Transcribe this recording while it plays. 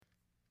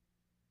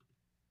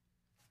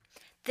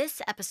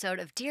This episode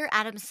of Dear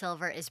Adam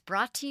Silver is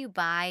brought to you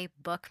by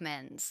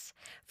Bookmans.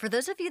 For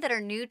those of you that are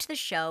new to the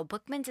show,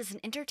 Bookmans is an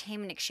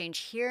entertainment exchange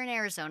here in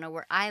Arizona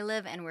where I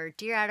live and where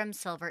Dear Adam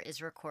Silver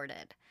is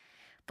recorded.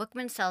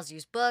 Bookmans sells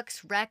used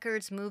books,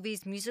 records,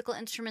 movies, musical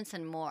instruments,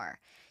 and more.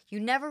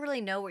 You never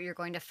really know what you're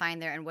going to find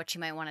there and what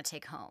you might want to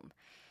take home.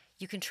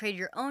 You can trade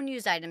your own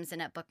used items in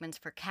at Bookmans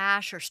for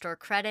cash or store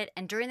credit,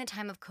 and during the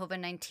time of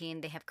COVID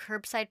 19, they have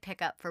curbside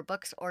pickup for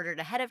books ordered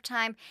ahead of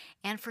time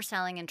and for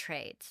selling in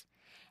trades.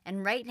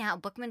 And right now,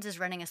 Bookmans is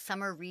running a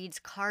summer reads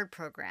card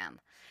program.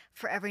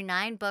 For every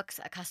 9 books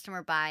a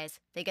customer buys,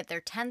 they get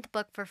their 10th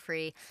book for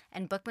free,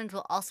 and Bookmans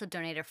will also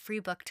donate a free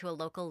book to a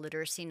local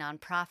literacy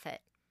nonprofit.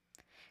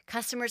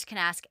 Customers can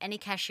ask any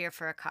cashier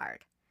for a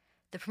card.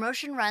 The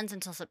promotion runs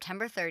until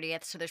September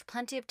 30th, so there's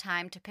plenty of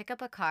time to pick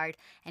up a card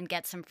and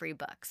get some free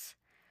books.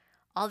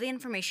 All the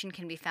information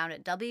can be found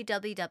at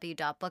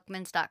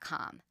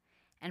www.bookmans.com.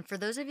 And for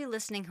those of you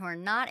listening who are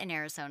not in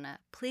Arizona,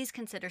 please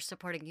consider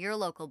supporting your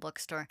local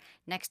bookstore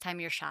next time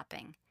you're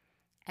shopping.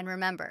 And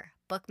remember,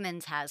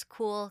 Bookmans has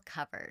cool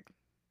covered.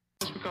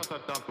 Just because I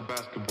dunk a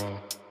basketball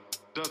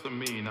doesn't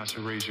mean I should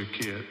raise your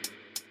kid.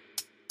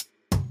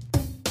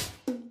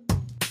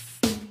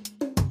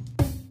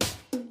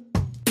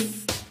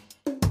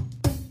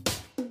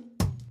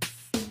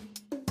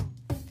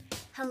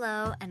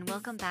 Hello, and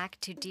welcome back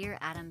to Dear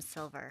Adam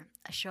Silver,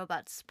 a show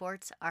about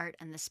sports, art,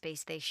 and the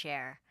space they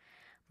share.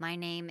 My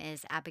name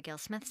is Abigail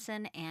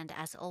Smithson, and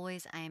as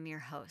always, I am your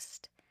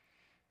host.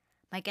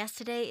 My guest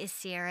today is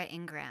Sierra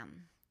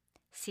Ingram.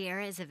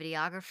 Sierra is a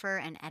videographer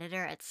and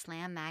editor at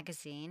Slam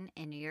Magazine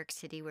in New York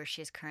City, where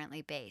she is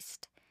currently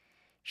based.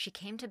 She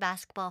came to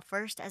basketball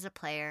first as a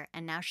player,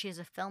 and now she is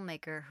a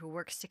filmmaker who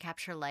works to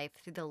capture life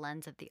through the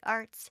lens of the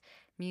arts,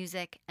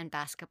 music, and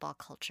basketball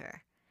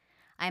culture.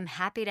 I am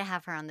happy to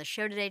have her on the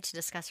show today to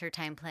discuss her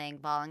time playing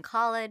ball in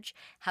college,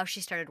 how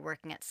she started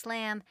working at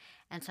Slam,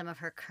 and some of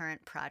her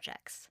current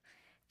projects.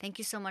 Thank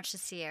you so much to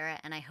Sierra,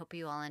 and I hope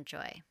you all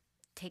enjoy.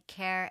 Take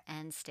care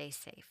and stay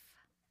safe.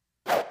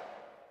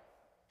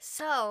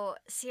 So,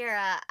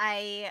 Sierra,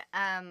 I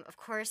of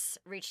course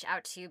reached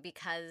out to you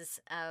because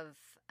of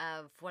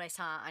what I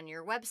saw on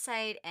your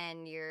website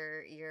and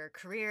your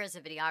career as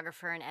a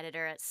videographer and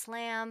editor at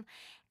Slam,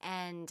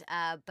 and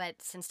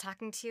but since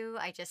talking to you,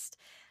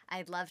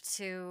 I'd love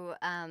to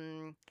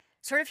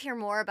sort of hear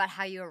more about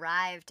how you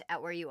arrived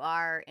at where you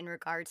are in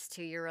regards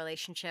to your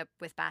relationship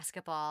with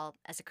basketball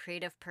as a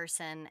creative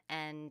person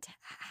and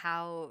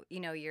how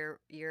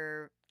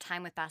your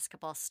time with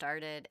basketball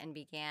started and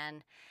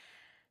began.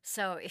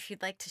 So, if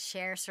you'd like to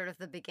share sort of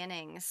the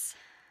beginnings.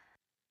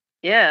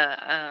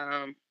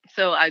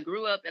 So I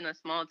grew up in a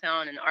small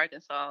town in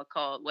Arkansas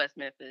called West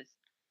Memphis,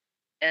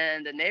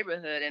 and the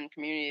neighborhood and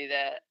community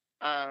that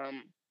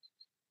I'm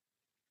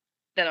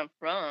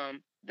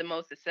from, the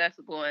most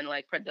accessible and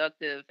like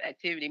productive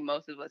activity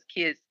most of us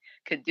kids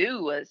could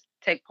do was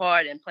take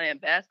part in playing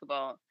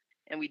basketball,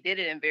 and we did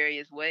it in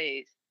various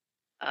ways.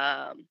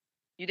 Um,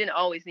 you didn't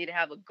always need to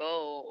have a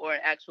goal or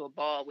an actual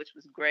ball, which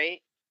was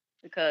great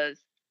because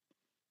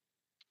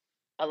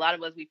a lot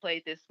of us we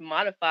played this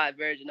modified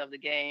version of the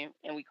game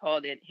and we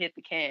called it hit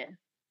the can.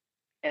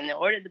 And in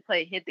order to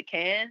play hit the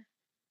can,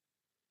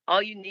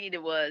 all you needed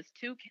was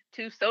two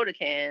soda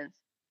cans,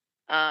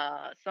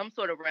 some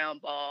sort of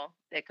round ball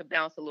that could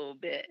bounce a little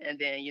bit, and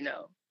then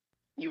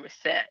you were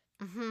set.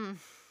 Hmm.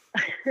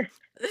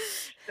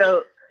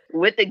 So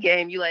with the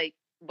game, you like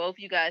both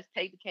you guys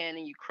take the can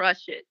and you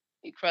crush it.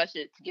 You crush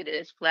it to get it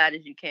as flat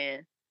as you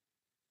can,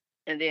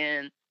 and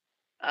then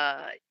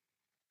uh,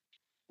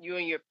 you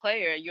and your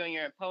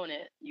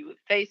opponent, you would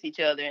face each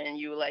other, and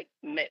you would like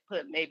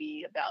put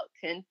maybe about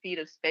 10 feet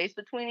of space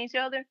between each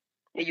other,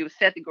 and you would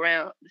set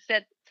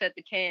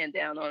the can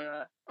down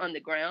on the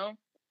ground,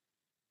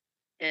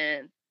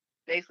 and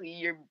basically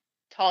you're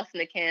tossing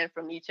the can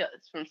from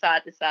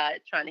side to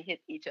side, trying to hit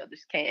each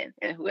other's can,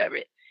 and whoever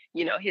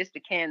hits the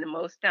can the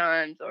most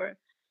times or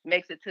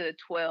makes it to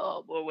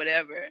 12 or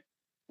whatever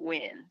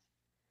wins.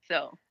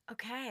 So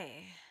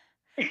Okay.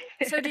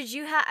 So,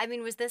 I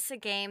mean, was this a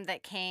game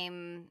that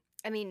came,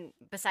 I mean,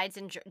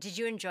 did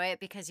you enjoy it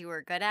because you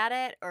were good at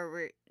it,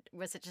 or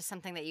was it just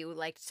something that you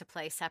liked to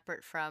play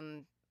separate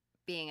from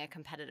being a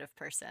competitive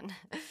person?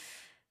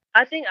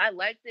 I think I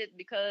liked it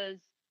because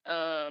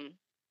um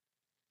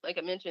like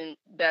I mentioned,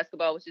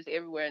 basketball was just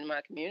everywhere in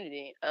my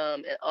community.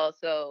 And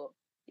also,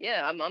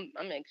 yeah, I'm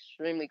an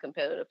extremely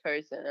competitive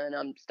person, and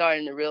I'm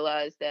starting to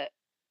realize that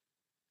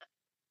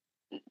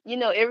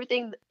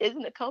everything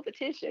isn't a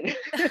competition.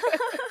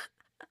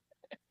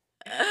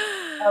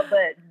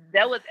 But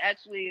that was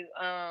actually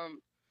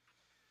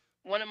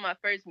one of my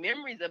first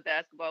memories of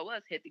basketball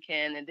was hit the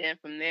can, and then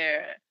from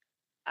there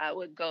I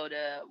would go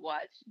to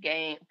watch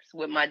games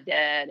with my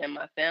dad and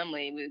my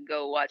family. We'd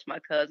go watch my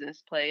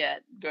cousins play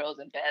at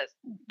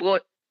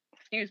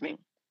excuse me,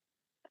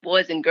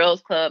 boys and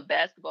girls club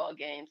basketball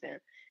games, and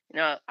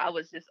I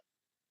was just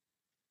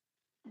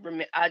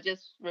I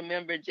just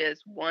remember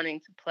just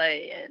wanting to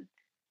play and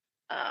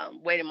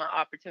waiting my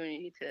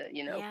opportunity to play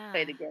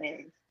Yeah. the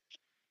games.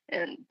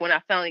 And when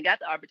I finally got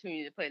the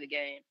opportunity to play the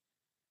game,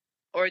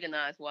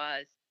 organized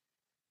wise,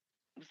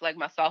 it was like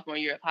my sophomore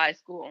year of high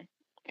school,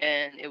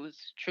 and it was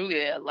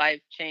truly a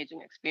life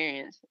changing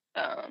experience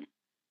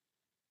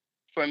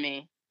for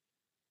me.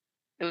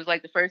 It was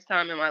like the first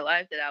time in my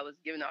life that I was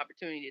given the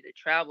opportunity to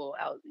travel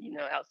out,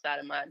 outside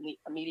of my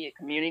immediate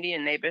community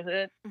and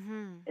neighborhood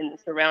Mhm. in the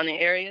surrounding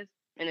areas,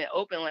 and it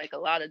opened like a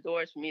lot of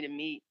doors for me to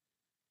meet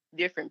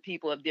different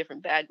people of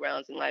different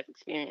backgrounds and life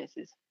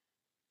experiences.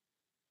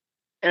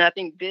 And I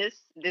think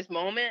this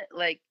moment,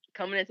 like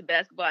coming into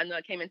basketball, I know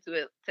I came into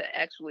it to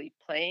actually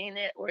playing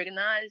it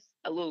organized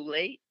a little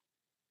late,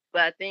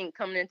 but I think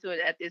coming into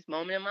it at this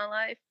moment in my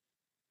life,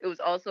 it was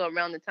also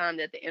around the time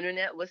that the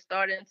internet was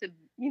starting to,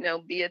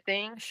 be a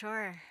thing.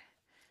 Sure.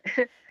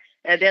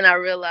 And then I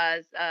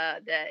realized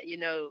that,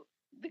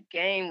 the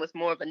game was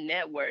more of a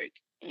network,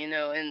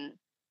 and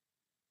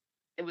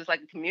it was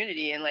like a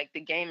community, and like the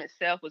game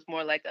itself was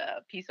more like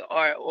a piece of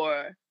art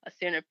or a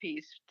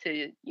centerpiece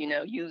to,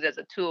 use as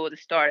a tool to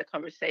start a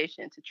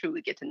conversation to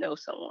truly get to know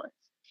someone.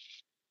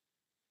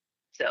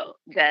 So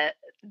that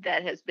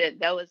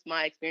was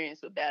my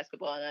experience with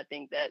basketball, and I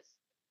think that's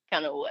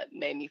kind of what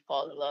made me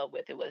fall in love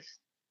with it was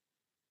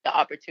the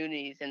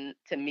opportunities and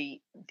to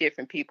meet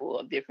different people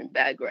of different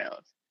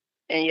backgrounds.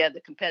 And yeah,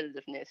 the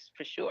competitiveness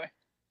for sure.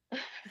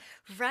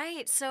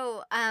 Right.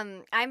 So,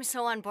 I'm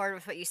so on board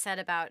with what you said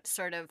about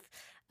sort of.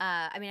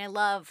 I mean, I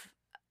love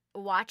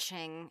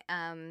watching,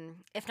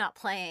 if not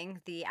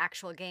playing the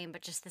actual game,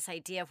 but just this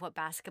idea of what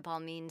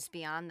basketball means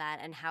beyond that,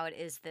 and how it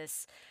is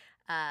this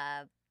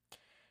uh,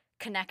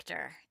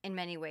 connector in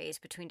many ways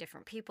between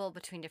different people,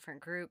 between different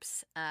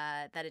groups.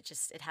 That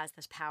it has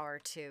this power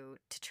to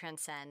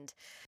transcend.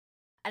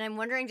 And I'm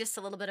wondering just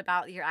a little bit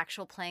about your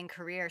actual playing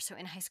career. So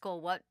in high school,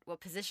 what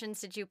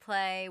positions did you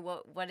play?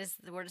 What is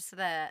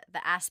the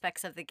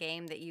aspects of the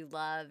game that you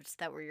loved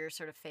that were your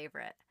sort of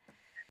favorite?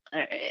 All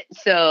right.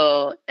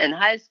 So in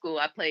high school,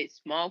 I played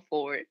small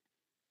forward,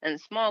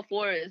 and small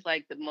forward is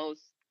like the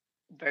most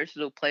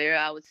versatile player,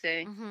 I would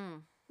say. Mm-hmm.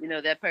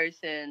 That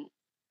person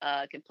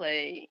can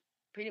play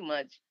pretty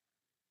much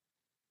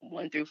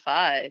 1 through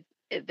 5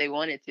 if they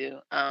wanted to.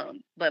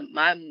 But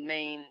my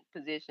main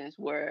positions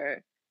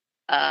were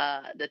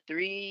the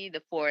 3,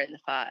 the 4, and the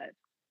 5.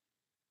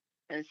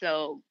 And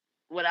so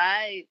what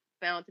I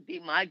found to be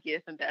my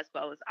gift in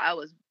basketball was I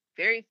was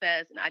very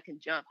fast and I can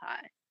jump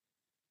high.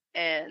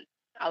 And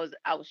I was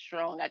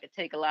strong. I could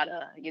take a lot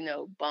of,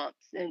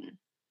 bumps and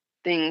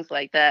things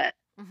like that.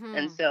 And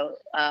Mm-hmm. so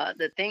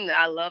the thing that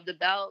I loved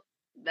about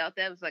that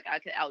was like I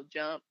could out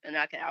jump and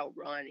I could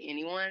outrun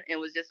anyone. It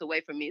was just a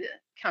way for me to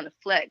kind of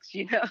flex,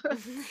 Yeah.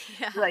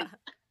 like,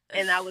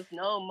 and I was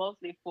known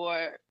mostly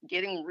for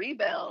getting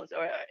rebounds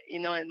or,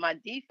 in my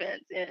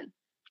defense. And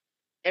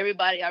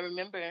everybody, I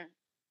remember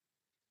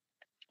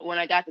when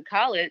I got to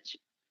college,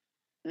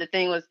 the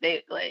thing was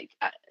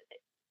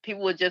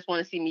people would just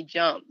want to see me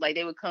jump. Like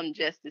they would come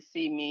just to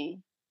see me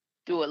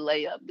do a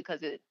layup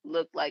because it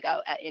looked like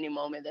at any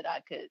moment that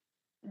I could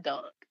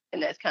dunk.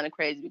 And that's kind of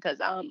crazy because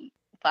I'm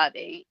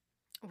 5'8"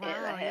 and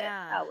Wow.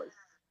 Yeah.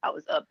 I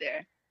was up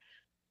there.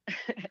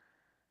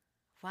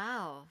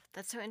 Wow.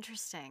 That's so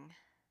interesting.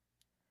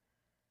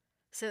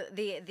 So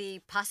the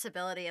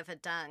possibility of a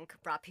dunk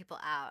brought people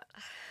out.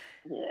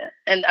 Yeah.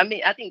 And I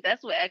mean, I think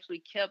that's what actually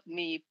kept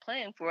me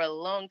playing for a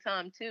long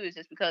time too, is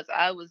just because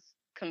I was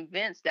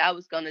convinced that I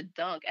was going to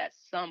dunk at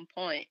some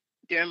point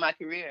during my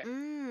career.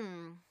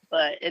 Mm.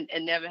 But it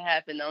never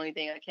happened. The only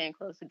thing I came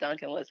close to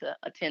dunking was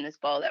a tennis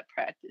ball at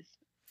practice.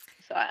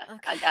 So I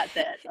got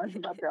Okay. that under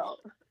my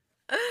belt.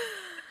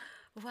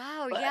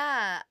 Wow, But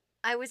yeah.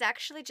 I was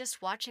actually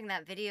just watching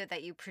that video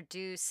that you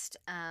produced.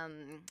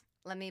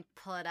 Let me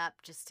pull it up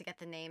just to get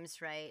the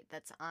names right.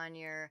 That's on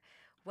your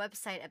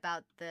website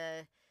about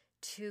the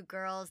two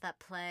girls that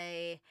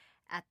play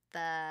at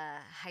the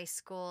high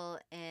school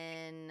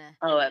in.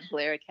 oh, at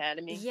Blair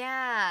Academy,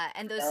 Yeah,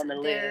 and those Elma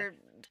Lear. they're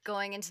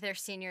going into their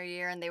senior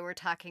year, and they were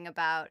talking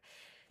about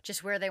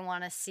just where they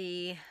want to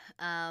see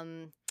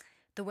um,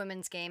 the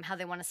women's game, how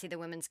they want to see the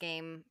women's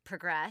game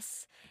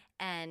progress,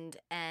 and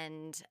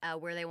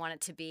where they want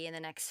it to be in the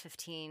next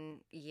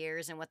 15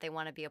 years, and what they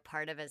want to be a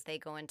part of as they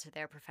go into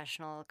their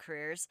professional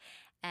careers.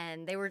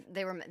 And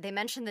they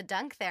mentioned the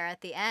dunk there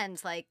at the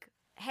end, like,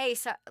 hey,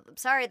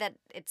 sorry that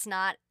it's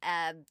not.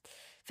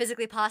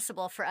 Physically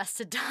possible for us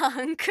to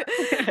dunk.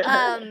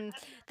 um,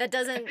 that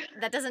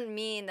doesn't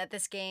mean that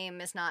this game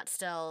is not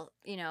still,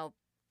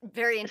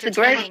 very It's a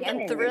great entertaining and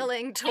game.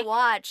 thrilling to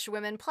watch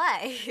women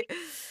play.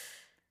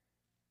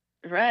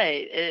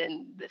 Right.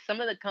 And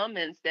some of the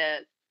comments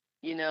that,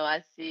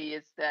 I see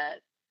is that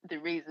the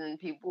reason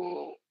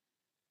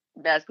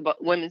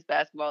women's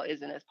basketball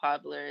isn't as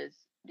popular is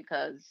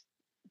because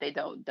they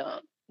don't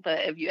dunk.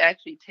 But if you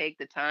actually take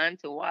the time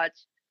to watch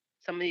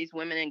some of these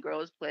women and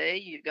girls play,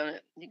 you're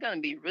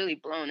gonna be really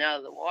blown out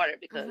of the water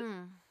because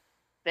Hmm.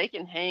 they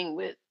can hang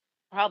with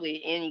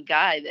probably any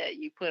guy that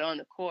you put on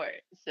the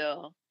court.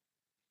 So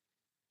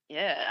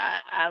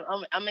yeah,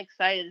 I'm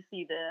excited to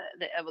see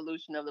the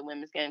evolution of the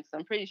women's game. So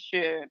I'm pretty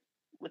sure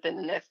within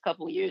the next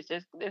couple of years,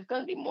 there's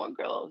going to be more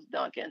girls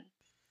dunking.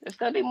 There's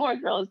going to be more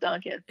girls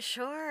dunking.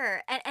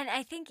 Sure. And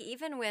I think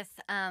even with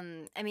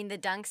I mean the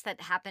dunks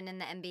that happen in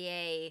the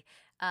NBA,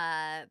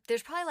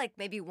 there's probably like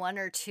maybe one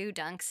or two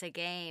dunks a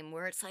game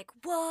where it's like,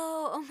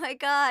 whoa, oh my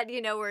God,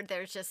 where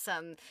there's just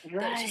some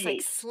that's just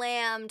like Right.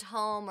 slammed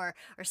home or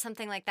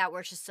something like that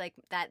where it's just like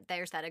that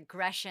there's that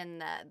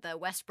aggression, the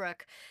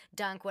Westbrook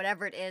dunk,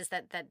 whatever it is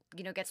that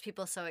gets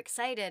people so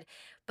excited.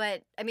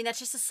 But I mean that's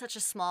just such a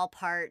small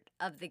part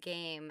of the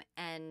game.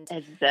 And I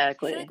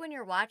feel like Exactly. when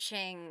you're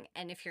watching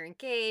and if you're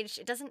engaged,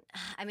 it doesn't,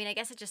 I mean, I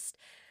guess it just,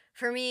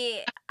 for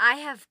me, I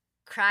have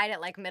cried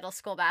at like middle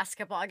school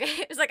basketball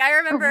games. Like I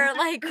remember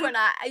like when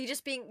you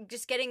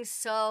just getting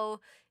so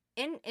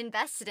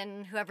invested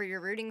in whoever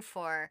you're rooting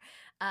for,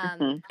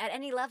 Mhm. at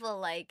any level,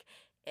 like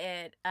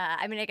it,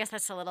 I mean, I guess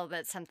that's a little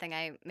bit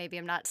something maybe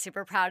I'm not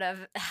super proud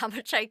of how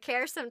much I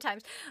care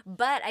sometimes,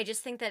 but I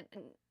just think that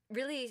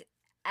really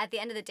at the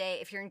end of the day,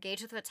 if you're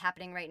engaged with what's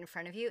happening right in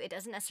front of you, it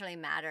doesn't necessarily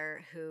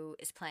matter who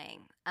is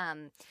playing.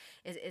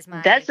 Is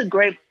my That's a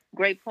great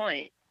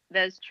point.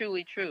 That's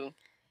truly true.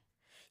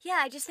 Yeah,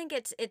 I just think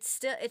it's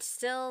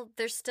still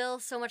there's still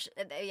so much.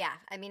 Yeah,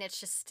 I mean,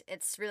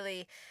 it's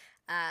really.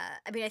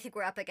 I mean, I think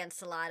we're up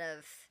against a lot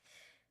of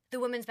the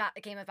women's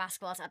game of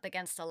basketball is up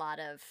against a lot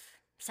of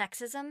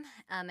sexism,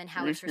 and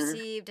how it's Mhm.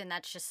 received, and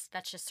that's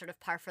just sort of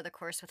par for the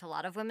course with a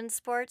lot of women's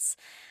sports,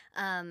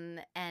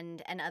 and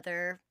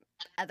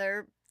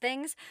other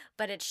things.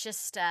 But it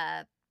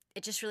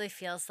just really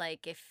feels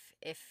like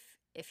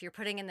if you're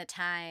putting in the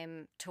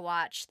time to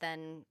watch,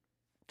 then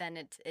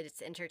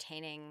it's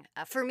entertaining,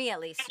 for me at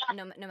least.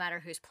 No matter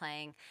who's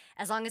playing,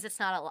 as long as it's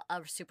not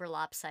a super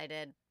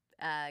lopsided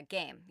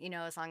game.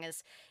 As long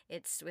as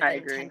it's I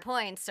within 10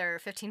 points agree. or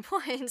 15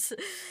 points,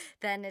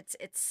 then it's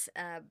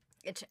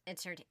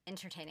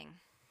entertaining.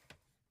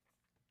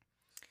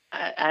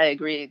 I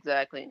agree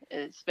exactly,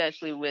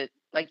 especially with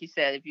like you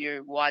said, if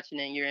you're watching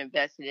and you're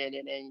invested in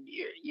it, and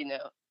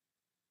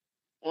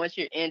once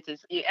you're into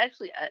you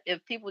actually,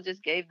 if people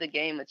just gave the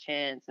game a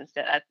chance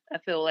instead, I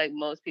feel like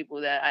most people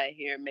that I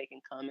hear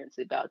making comments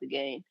about the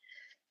game,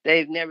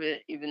 they've never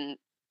even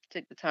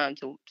took the time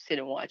to sit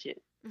and watch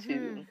it, Hmm.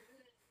 to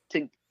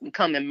to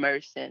become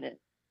immersed in it.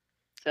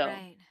 So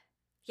Right.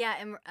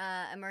 Yeah.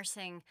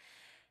 Immersing.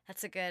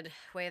 That's a good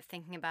way of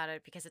thinking about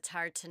it because it's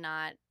hard to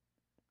not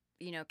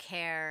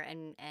care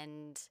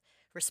and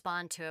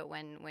respond to it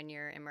when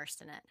you're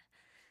immersed in it.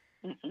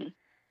 mhm.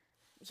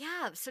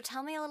 Yeah. So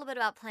tell me a little bit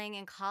about playing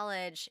in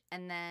college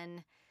and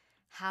then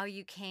how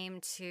you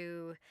came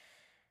to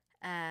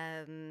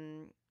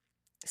um,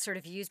 sort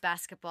of use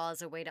basketball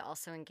as a way to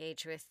also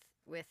engage with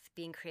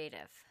being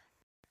creative.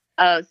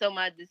 So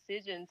my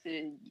decision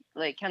to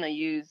like kind of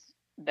use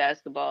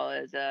basketball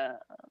as a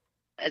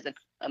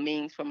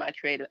means for my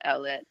creative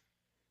outlet,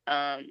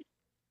 um,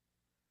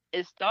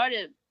 it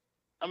started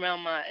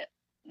around my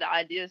the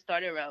idea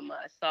started around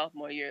my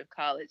sophomore year of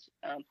college,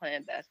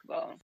 playing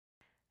basketball.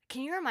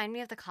 Can you remind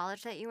me of the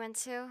college that you went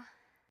to?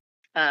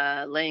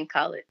 Lane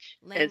College.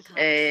 Lane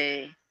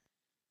College.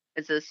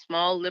 It's a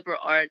small liberal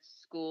arts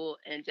school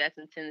in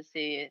Jackson,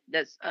 Tennessee.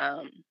 That's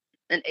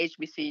an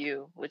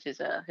HBCU, which is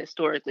a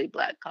historically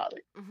black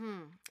college.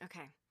 Mm-hmm.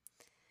 Okay.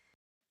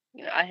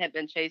 I had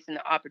been chasing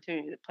the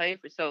opportunity to play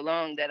for so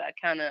long that I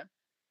kind of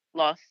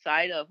lost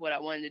sight of what I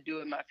wanted to do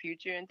in my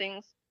future and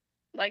things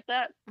like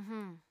that.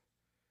 Mm-hmm.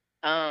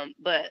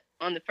 But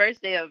on the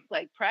first day of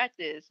like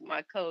practice,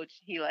 my coach,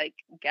 he like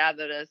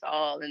gathered us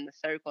all in the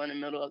circle in the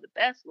middle of the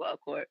basketball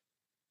court,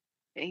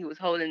 and he was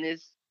holding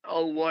this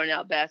old worn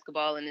out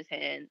basketball in his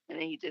hand, and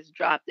then he just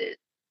dropped it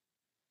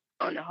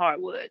on the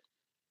hardwood,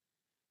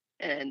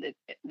 and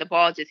the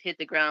ball just hit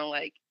the ground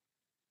like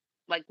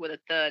with a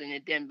thud, and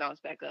it didn't bounce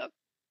back up.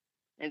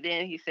 And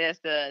then he says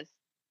to us,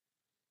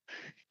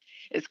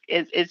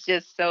 it's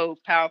just so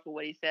powerful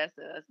what he said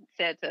to us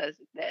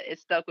that it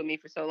stuck with me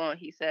for so long.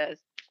 He says,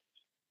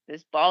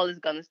 "This ball is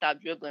gonna stop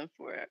dribbling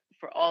for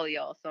all of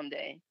y'all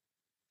someday,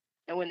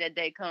 and when that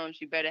day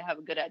comes, you better have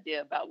a good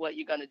idea about what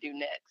you're gonna do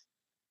next."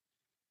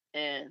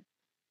 And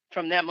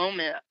from that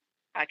moment,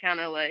 I kind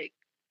of like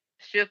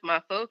shift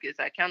my focus.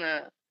 I kind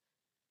of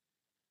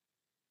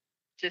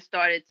just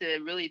started to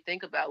really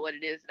think about what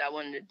it is that I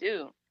wanted to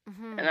do,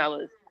 and Mm-hmm. I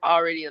was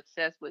already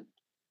obsessed with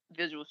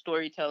visual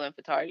storytelling,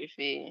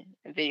 photography,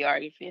 and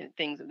videography, and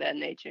things of that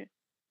nature.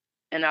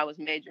 And I was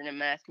majoring in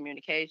mass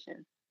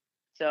communication.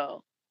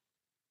 So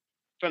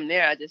from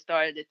there, I just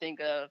started to think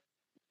of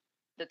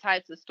the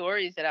types of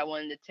stories that I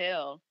wanted to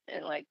tell,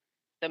 and like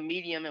the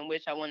medium in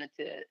which I wanted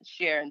to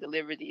share and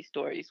deliver these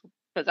stories.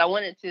 Because I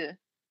wanted to,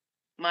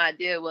 my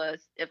idea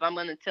was if I'm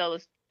going to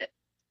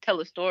tell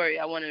a story,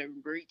 I want to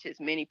reach as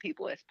many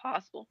people as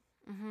possible.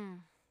 Mm-hmm.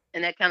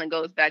 And that kind of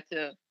goes back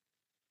to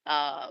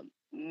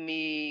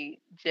me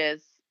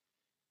just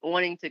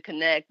wanting to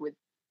connect with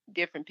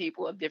different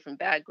people of different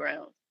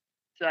backgrounds.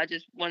 So I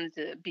just wanted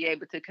to be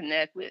able to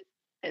connect with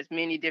as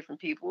many different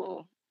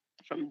people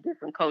from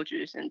different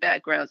cultures and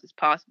backgrounds as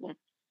possible.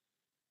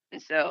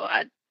 And so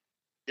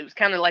it was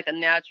kind of like a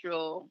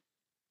natural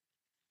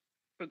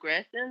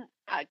progression,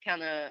 I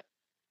kind of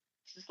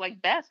just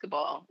like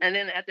basketball. And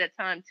then at that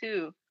time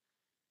too,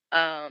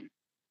 um,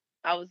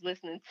 I was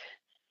listening.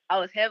 I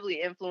was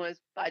heavily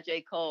influenced by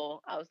J.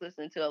 Cole. I was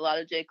listening to a lot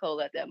of J.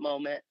 Cole at that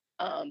moment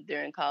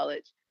during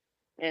college,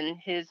 and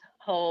his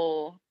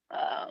whole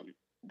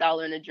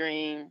Dollar in a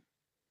Dream,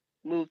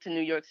 moved to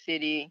New York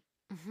City.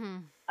 Hmm.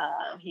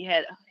 He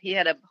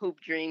had a hoop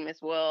dream as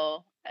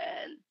well,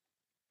 and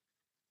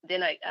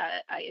then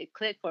I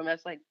clicked for him. I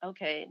was like,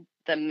 okay,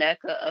 the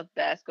mecca of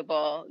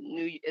basketball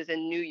is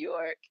in New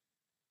York,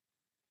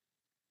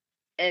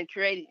 and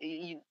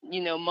creating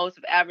most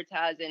of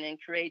advertising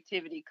and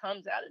creativity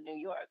comes out of New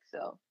York.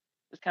 So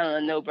it's kind of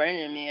a no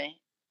brainer to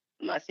me.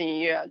 My senior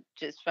year, I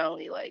just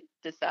finally like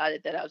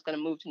decided that I was going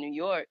to move to New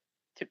York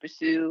to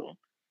pursue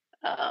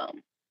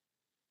um,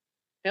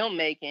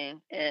 filmmaking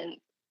and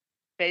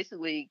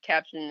basically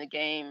capturing the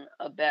game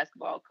of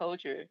basketball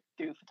culture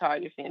through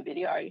photography and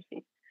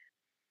videography.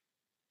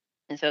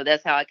 And so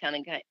that's how I kind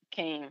of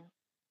came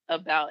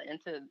about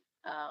into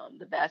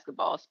the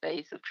basketball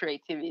space of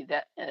creativity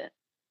that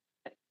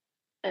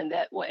in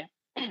that way.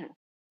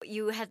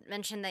 You had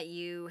mentioned that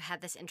you had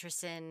this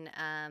interest in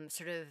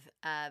sort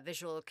of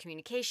visual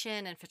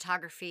communication and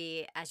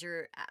photography as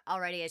you're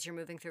already as you're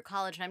moving through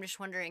college, and I'm just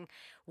wondering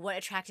what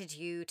attracted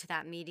you to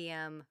that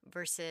medium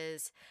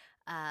versus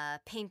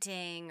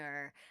painting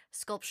or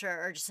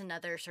sculpture or just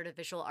another sort of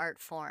visual art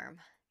form.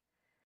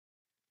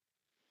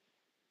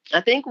 I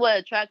think what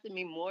attracted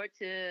me more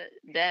to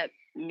that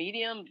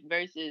medium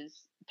versus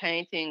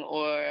painting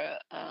or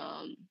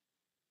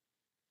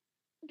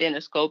being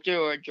a sculptor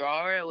or a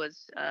drawer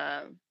was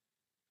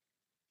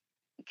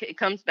it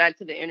comes back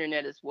to the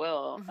internet as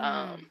well.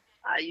 Hmm.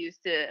 I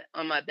used to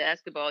on my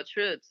basketball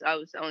trips. I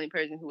was the only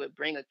person who would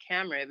bring a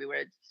camera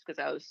everywhere just because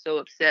I was so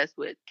obsessed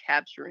with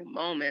capturing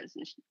moments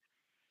and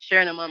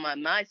sharing them on my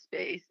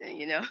MySpace,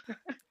 and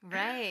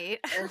Right.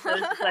 and so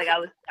it's just like I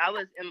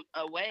was in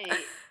a way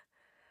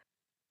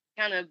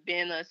kind of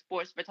being a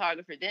sports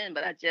photographer then,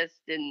 but I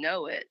just didn't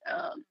know it.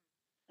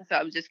 So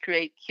I would just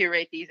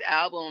curate these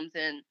albums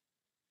and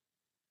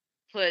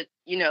put,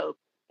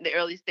 the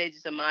early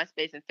stages of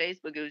MySpace and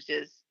Facebook. It was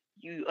just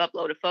you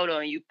upload a photo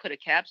and you put a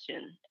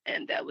caption,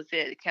 and that was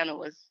it. It kind of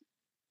was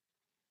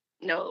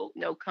no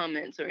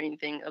comments or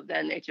anything of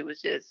that nature. It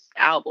was just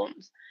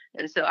albums,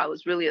 and so I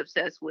was really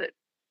obsessed with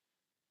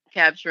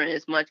capturing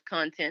as much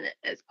content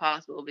as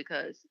possible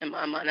because in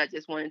my mind I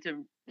just wanted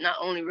to not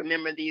only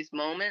remember these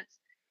moments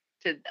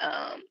to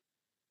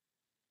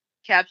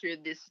capture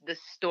the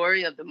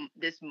story of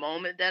this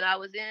moment that I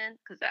was in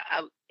because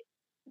I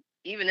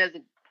even as a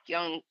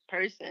young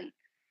person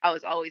I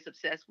was always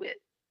obsessed with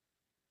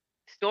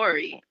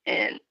story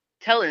and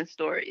telling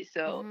stories.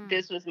 So Hmm.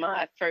 this was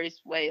my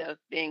first way of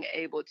being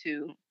able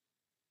to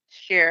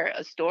share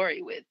a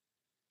story with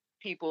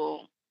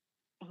people,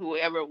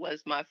 whoever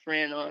was my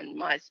friend on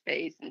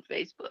MySpace and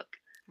Facebook.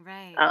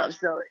 Right.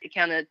 So it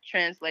kind of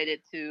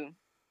translated to,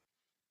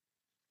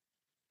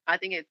 I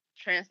think it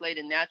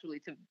translated naturally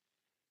to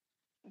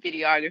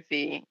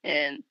videography.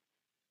 And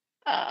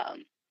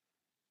um,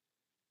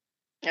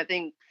 I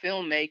think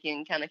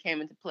filmmaking kind of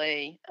came into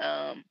play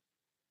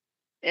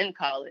in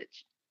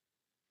college.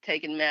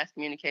 Taking mass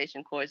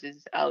communication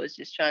courses, I was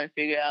just trying to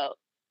figure out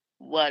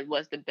what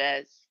was the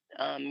best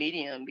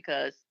medium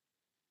because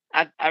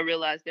I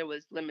realized there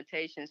was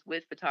limitations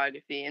with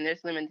photography and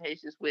there's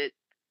limitations with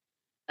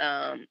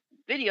um,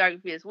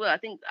 videography as well. I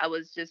think I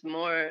was just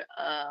more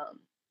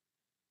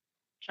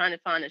trying to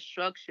find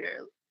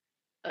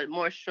a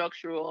more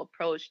structural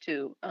approach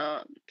to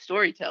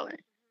storytelling.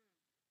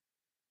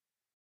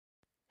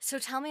 So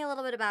tell me a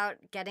little bit about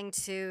getting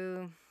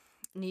to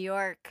New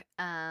York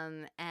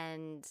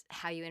and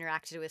how you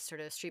interacted with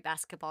sort of street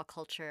basketball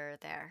culture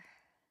there.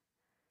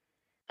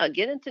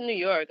 Getting to New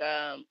York,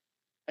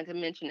 like I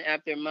mentioned,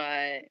 after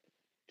my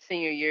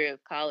senior year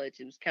of college,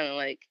 it was kind of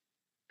like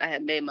I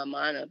had made my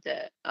mind up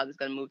that I was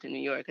going to move to New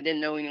York. I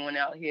didn't know anyone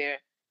out here.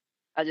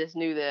 I just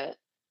knew that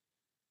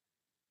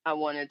I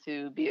wanted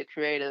to be a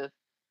creative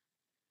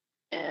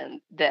and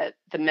that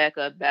the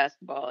mecca of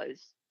basketball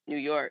is New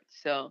York.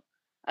 So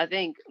I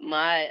think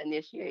my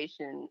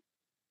initiation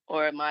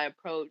or my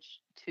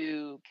approach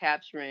to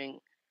capturing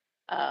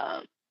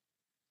um,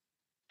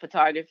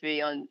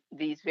 photography on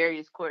these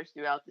various courts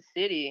throughout the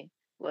city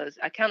was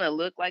I kind of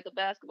look like a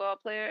basketball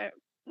player,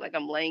 like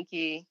I'm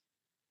lanky.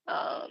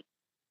 Um,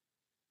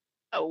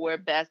 I wear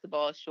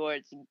basketball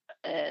shorts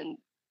and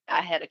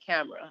I had a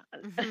camera.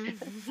 Hmm.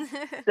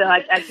 So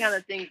I kind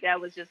of think that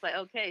was just like,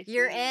 okay,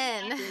 You're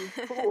in. she's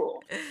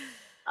cool.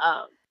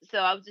 Um, so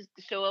I would just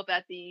show up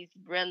at these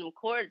random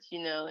courts,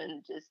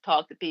 and just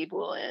talk to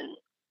people and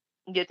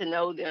get to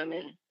know them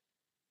and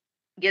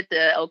get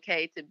the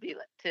okay to be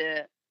like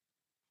to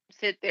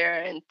sit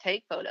there and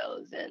take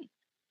photos. And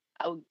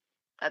I would,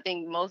 I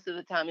think most of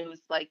the time it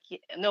was like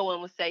no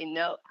one would say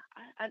no.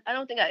 I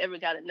don't think I ever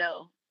got a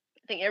no.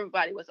 I think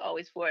everybody was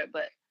always for it,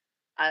 but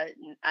I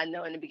I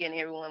know in the beginning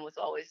everyone was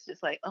always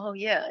just like, oh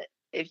yeah,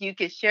 if you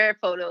could share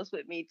photos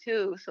with me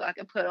too, so I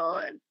can put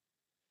on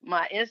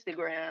my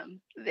Instagram,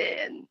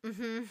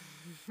 Mhm.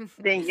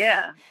 then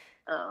yeah.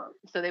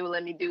 So they would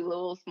let me do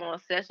little small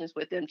sessions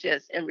with them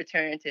just in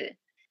return to,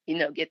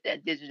 get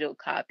that digital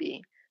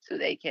copy so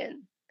they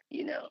can,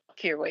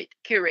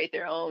 curate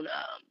their own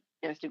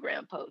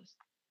Instagram post.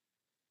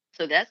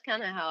 So that's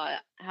kind of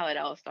how it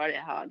all started,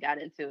 how I got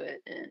into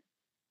it, and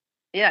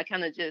yeah, I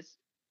kind of just,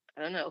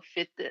 I don't know,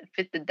 fit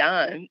the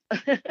dime.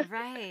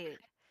 Right.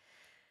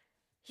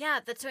 Yeah,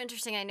 that's so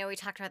interesting. I know we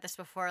talked about this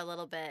before a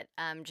little bit.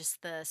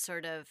 Just the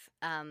sort of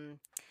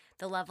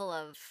the level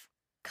of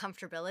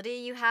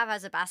comfortability you have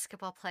as a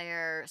basketball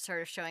player,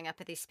 sort of showing up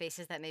at these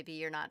spaces that maybe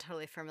you're not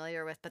totally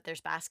familiar with, but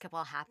there's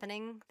basketball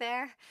happening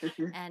there.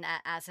 Mhm. And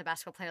as a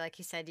basketball player, like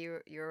you said,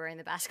 you were wearing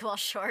the basketball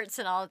shorts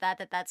and all of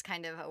that. That's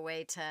kind of a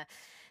way to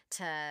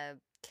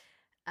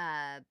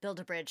build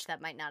a bridge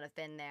that might not have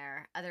been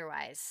there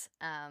otherwise.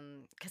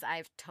 Because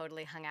I've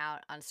totally hung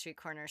out on street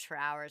corners for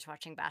hours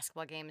watching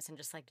basketball games and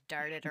just like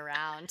darted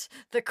around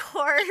the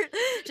court,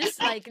 just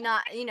like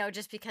not,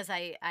 just because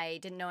I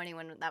didn't know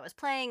anyone that was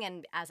playing,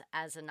 and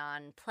as a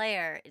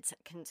non-player, it's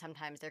can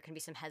sometimes there can be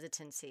some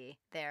hesitancy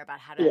there about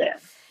how to,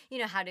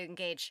 Yeah, how to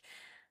engage.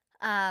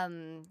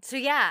 So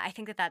yeah, I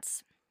think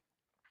that's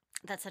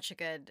such a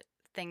good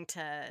thing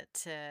to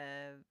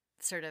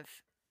sort of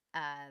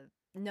uh,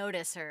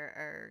 notice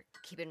or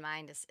keep in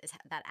mind is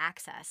that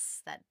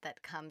access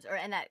that comes, or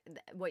and that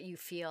what you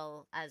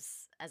feel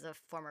as a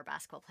former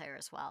basketball player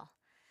as well.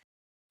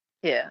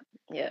 yeah,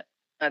 yeah.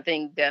 I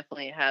think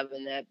definitely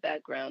having that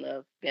background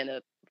of being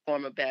a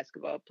former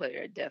basketball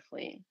player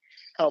definitely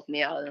helped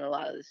me out in a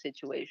lot of the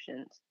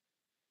situations.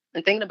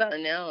 And thinking about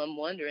it now, I'm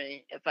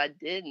wondering if I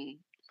didn't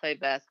play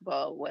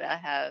basketball, would I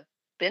have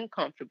been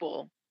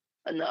comfortable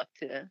enough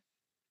to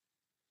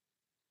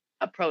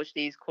approach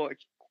these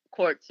courts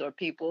or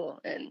people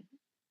and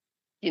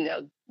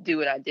do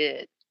what I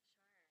did?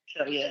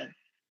 So yeah.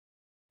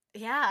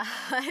 Yeah,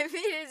 I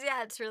mean,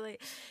 it's really,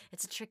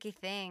 it's a tricky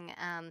thing.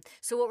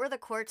 So what were the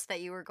courts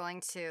that you were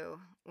going to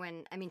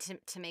when, I mean,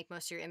 to make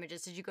most of your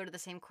images? Did you go to the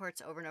same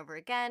courts over and over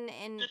again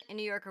in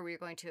New York, or were you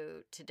going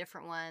to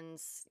different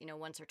ones,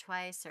 once or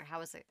twice, or how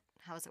was it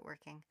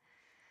working?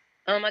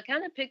 I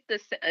kind of picked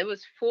this. It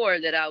was four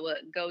that I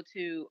would go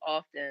to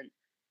often.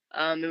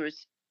 There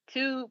was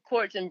two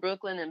courts in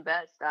Brooklyn and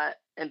Bed-Stuy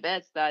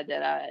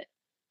that I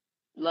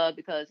love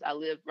because I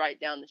live right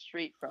down the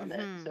street from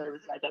it, so Mm-hmm. it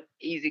was like an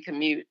easy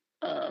commute.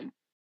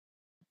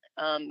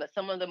 But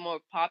some of the more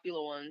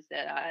popular ones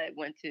that I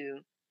went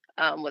to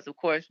was, of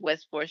course,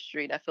 West Fourth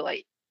Street. I feel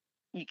like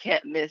you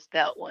can't miss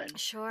that one.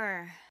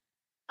 Sure.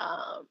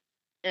 Um,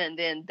 and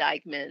then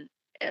Dykeman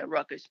and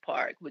Rutgers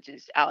Park, which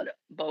is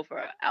both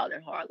are out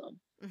in Harlem.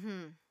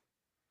 Mm-hmm.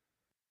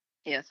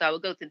 Yeah, so I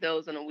would go to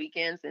those on the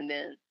weekends, and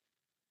then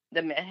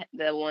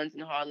the ones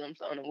in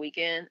Harlem's on the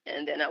weekend,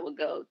 and then I would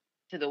go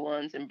to the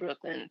ones in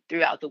Brooklyn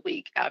throughout the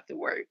week after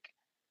work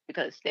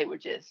because they were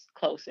just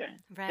closer.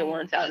 The Right.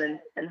 ones out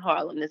in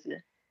Harlem is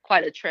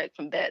quite a trek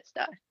from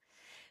Bed-Stuy.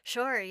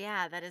 Sure.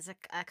 Yeah, that is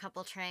a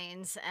couple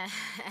trains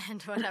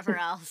and whatever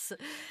else.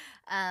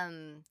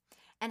 Um,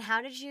 and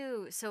how did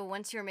you? So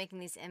once you were making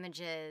these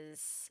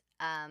images,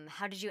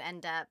 how did you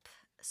end up?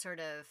 Sort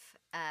of.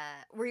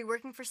 Were you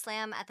working for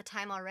Slam at the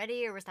time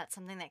already, or was that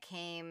something that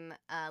came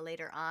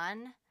later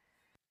on?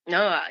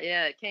 No,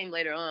 yeah, it came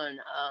later on.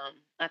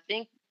 I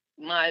think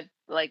my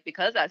like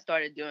because I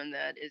started doing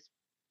that is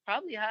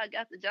probably how I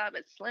got the job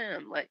at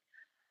Slam. Like,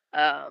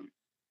 um,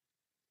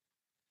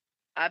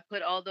 I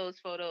put all those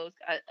photos.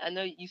 I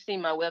know you see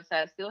my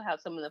website. I still have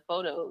some of the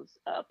photos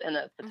up in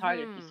a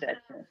photography Mm-hmm.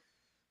 section,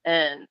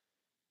 and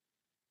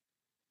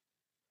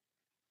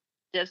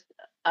just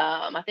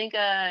I think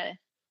I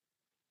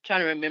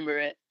trying to remember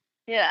it.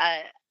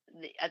 Yeah,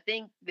 I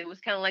think it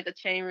was kind of like a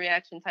chain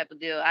reaction type of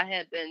deal. I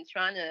had been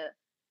trying to,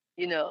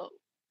 you know,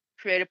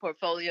 create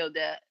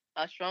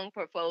a strong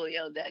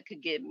portfolio that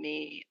could get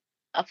me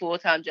a full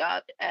time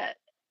job at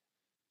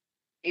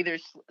either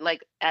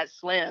like at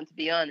Slam, to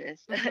be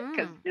honest, because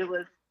Mm-hmm. it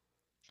was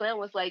Slam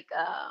was like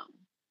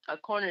a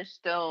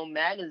cornerstone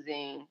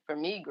magazine for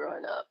me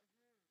growing up.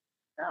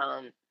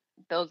 Um,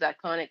 those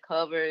iconic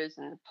covers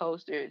and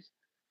posters.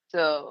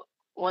 So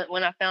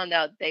when I found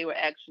out they were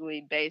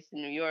actually based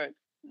in New York,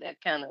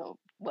 that kind of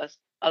was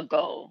a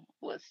goal,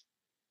 was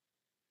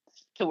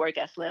to work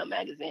at Slam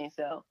magazine.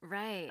 So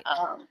Right.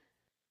 um,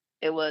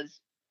 it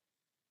was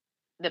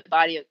the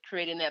body of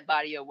creating that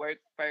body of work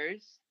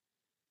first.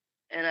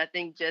 And I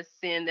think just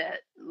seeing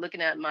that,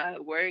 looking at my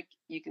work,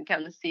 you can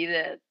kind of see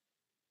that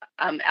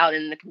I'm out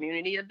in the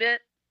community a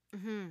bit.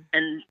 Mm-hmm.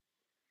 And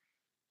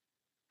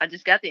I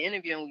just got the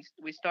interview and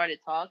we started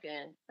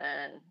talking,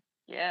 and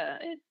yeah,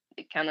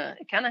 it kind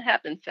of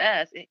happened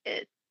fast.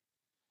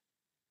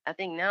 I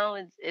think now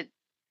it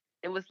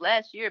was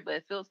last year, but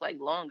it feels like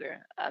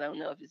longer. I don't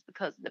know if it's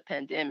because of the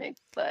pandemic,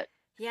 but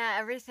Yeah,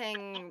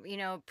 everything,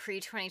 pre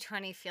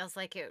 2020 feels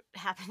like it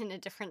happened in a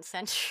different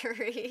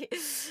century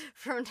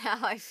from now,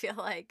 I feel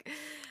like,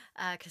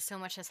 because so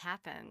much has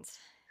happened.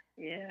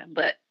 yeah,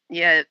 but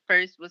yeah, at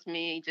first was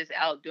me just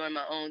out doing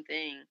my own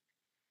thing,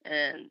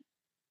 and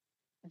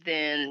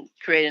then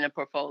creating a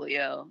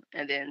portfolio,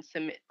 and then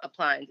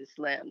applying to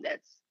Slam.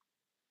 That's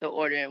the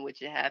order in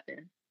which it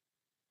happened.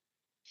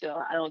 So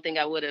I don't think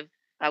I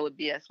would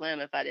be at Slam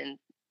if I didn't,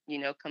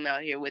 come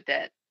out here with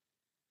that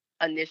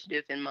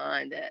initiative in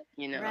mind that,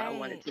 I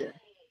wanted Right. to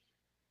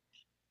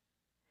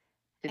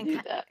And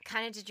do that.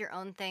 kind of did your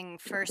own thing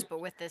first, but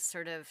with this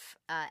sort of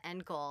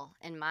end goal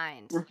in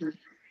mind Hmm.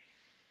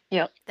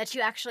 Yep. that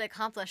you actually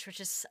accomplished, which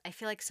is, I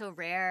feel like, so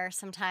rare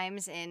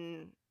sometimes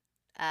in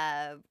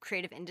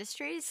creative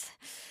industries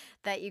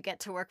that you get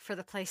to work for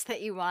the place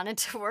that you wanted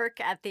to work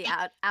at the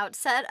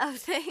outset of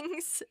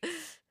things.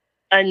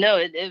 I know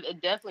it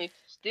definitely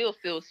still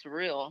feels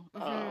surreal.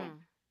 Hmm.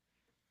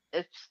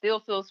 It still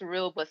feels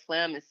surreal, but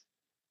Slam is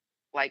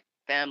like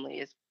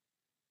family.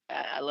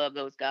 I love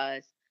those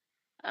guys.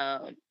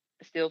 It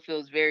still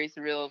feels very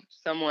surreal.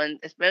 Someone,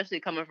 especially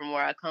coming from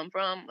where I come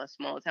from, a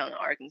small town in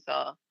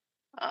Arkansas,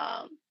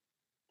 um,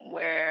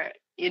 where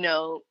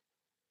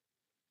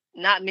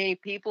not many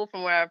people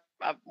from where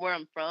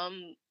I'm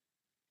from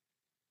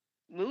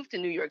move to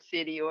New York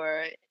City,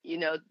 or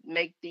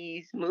make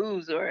these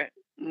moves, or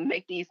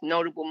make these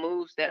notable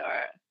moves that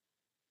are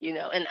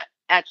and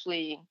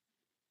actually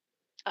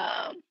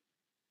um,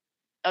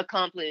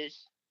 accomplish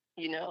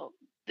you know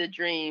the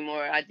dream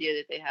or idea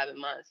that they have in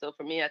mind. So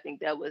for me, I think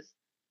that was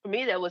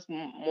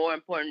more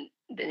important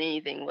than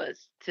anything,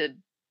 was to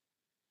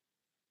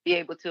be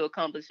able to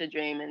accomplish a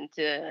dream and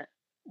to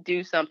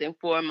do something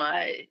for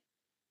my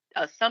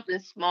something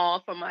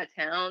small for my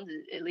town.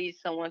 At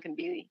least someone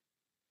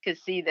could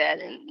see that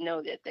and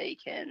know that they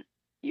can,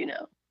 you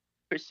know,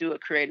 pursue a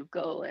creative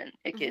goal and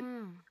it could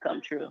Hmm.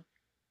 come true.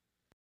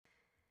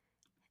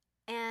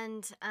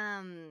 And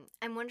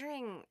I'm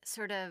wondering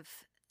sort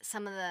of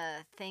some of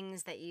the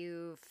things that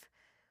you've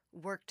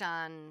worked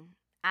on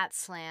at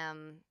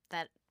Slam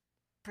that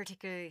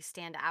particularly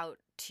stand out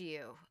to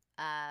you,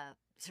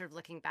 sort of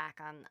looking back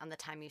on the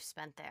time you've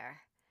spent there.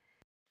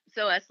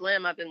 So at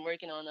Slam, I've been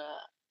working on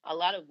a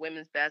lot of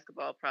women's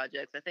basketball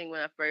projects. I think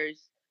when I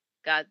first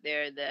got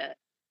there, that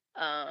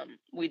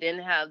we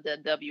didn't have the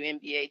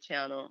WNBA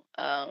channel,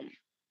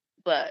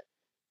 but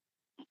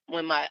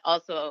when I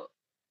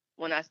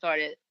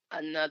started,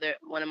 another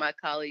one of my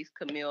colleagues,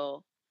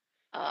 Camille,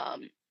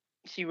 um,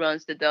 she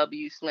runs the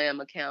W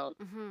Slam account,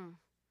 Hmm.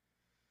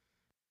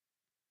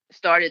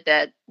 started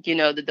that, the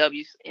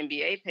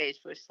WNBA page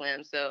for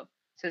Slam. So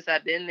since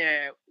I've been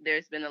there,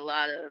 there's been a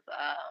lot of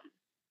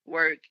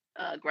work,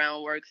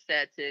 groundwork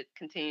set to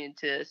continue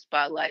to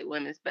spotlight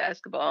women's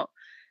basketball.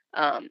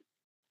 Um,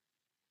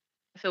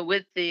 so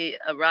with the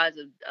rise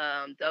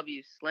of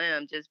W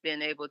Slam, just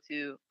being able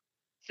to,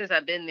 since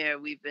I've been there,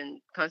 we've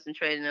been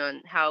concentrating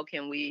on how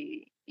can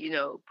we,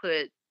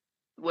 put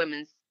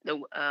women's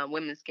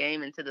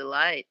game into the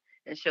light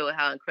and show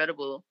how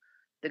incredible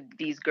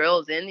these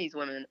girls and these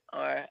women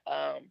are.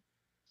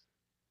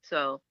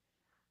 So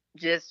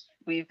just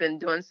we've been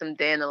doing some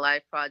day in the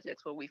life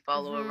projects where we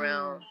follow Hmm.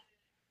 around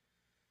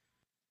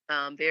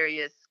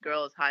various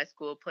girls high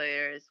school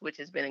players, which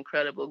has been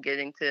incredible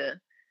getting to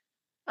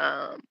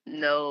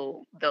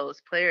know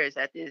those players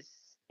at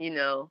this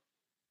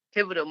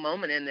pivotal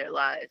moment in their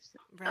lives.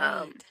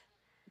 um, Right.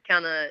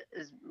 Kind of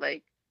is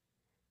like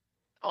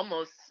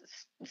almost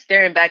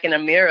staring back in a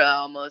mirror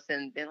almost,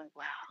 and being like,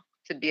 wow,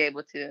 to be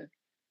able to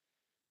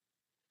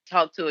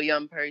talk to a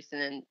young person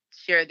and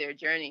share their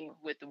journey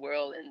with the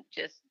world, and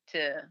just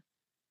to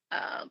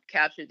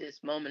capture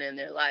this moment in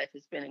their life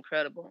has been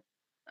incredible.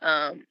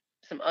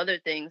 Some other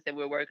things that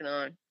we're working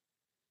on,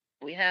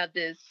 we have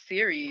this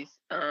series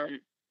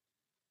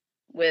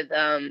with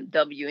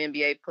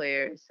WNBA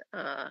players,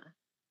 and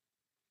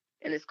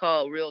it's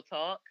called Real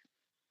Talk.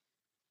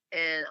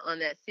 And on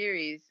that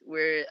series,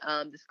 we're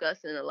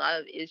discussing a lot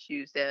of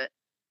issues that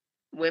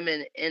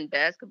women in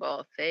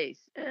basketball face,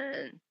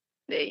 and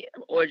they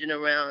origin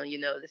around,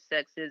 the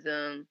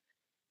sexism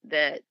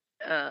that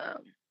um,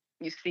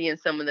 you see in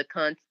some of the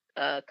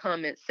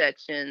comment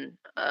section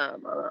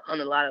on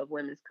a lot of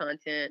women's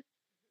content,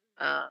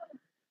 uh,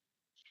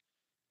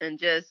 and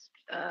just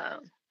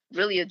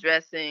really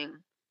addressing,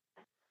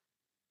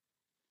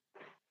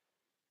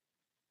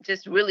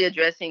 really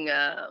addressing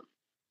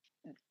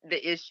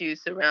the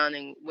issues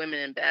surrounding women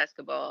in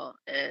basketball.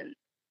 And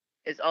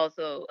it's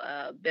also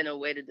been a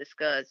way to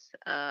discuss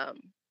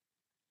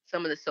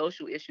some of the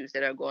social issues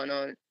that are going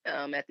on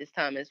at this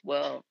time as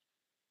well.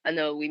 I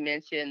know we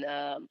mentioned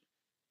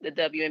the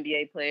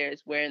WNBA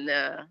players wearing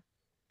the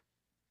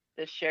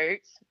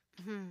shirts.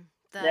 Hmm.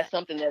 The That's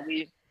something that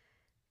we've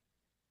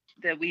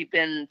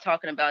been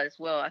talking about as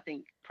well. I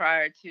think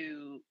prior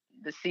to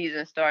the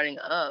season starting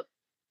up,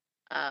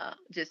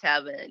 just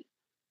having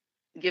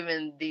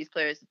given these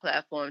players the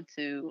platform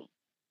to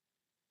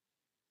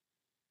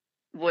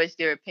voice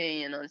their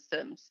opinion on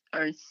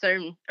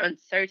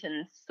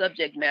uncertain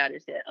subject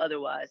matters that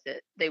otherwise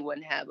that they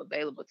wouldn't have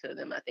available to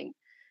them. I think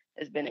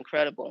has been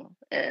incredible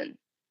and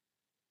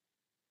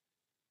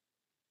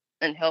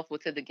helpful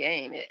to the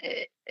game.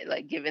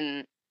 Like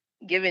giving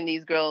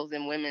these girls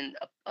and women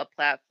a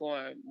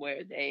platform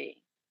where they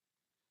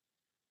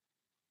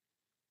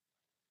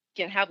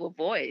can have a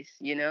voice,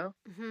 you know,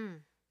 Hmm.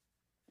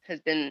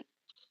 has been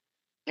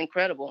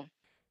incredible.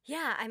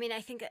 Yeah, I mean,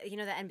 I think the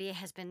NBA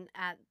has been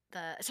at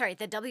the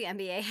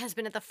WNBA has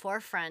been at the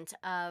forefront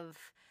of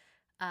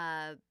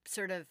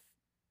sort of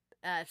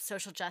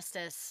social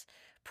justice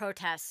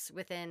protests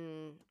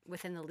within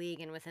the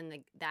league and within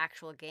the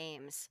actual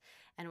games,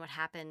 and what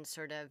happened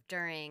sort of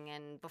during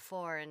and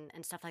before and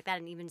stuff like that,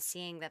 and even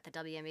seeing that the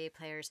WNBA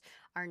players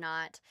are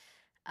not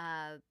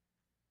uh,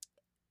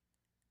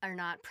 are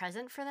not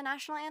present for the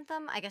national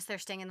anthem. I guess they're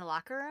staying in the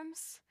locker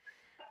rooms.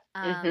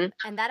 Hmm.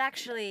 And that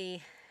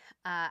actually,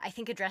 I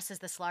think, addresses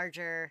this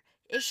larger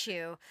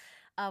issue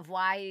of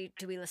why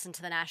do we listen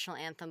to the national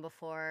anthem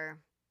before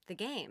the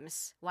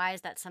games? Why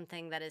is that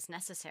something that is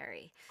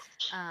necessary?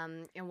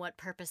 And what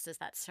purpose does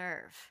that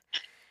serve?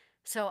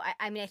 So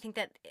I mean I think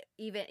that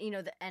even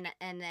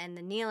and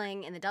the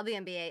kneeling in the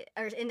WNBA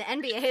or in the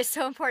NBA is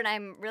so important.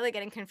 I'm really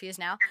getting confused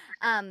now.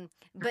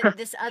 But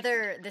this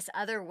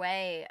other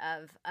way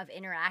of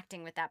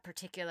interacting with that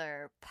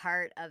particular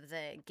part of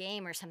the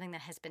game or something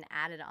that has been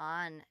added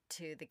on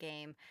to the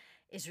game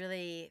is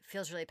really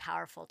feels really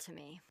powerful to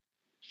me.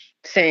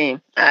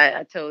 Same.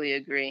 I totally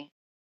agree.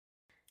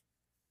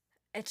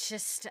 It's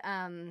just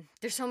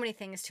there's so many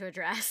things to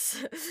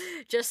address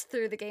just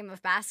through the game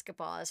of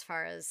basketball as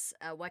far as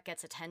what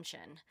gets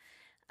attention.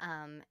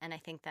 And I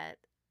think that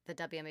the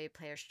WNBA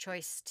player's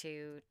choice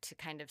to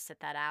kind of sit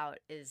that out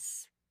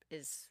is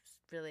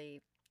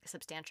really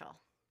substantial.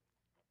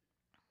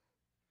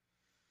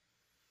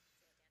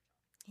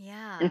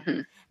 Yeah,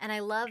 Hmm. and I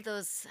love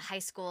those high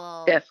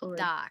school Definitely.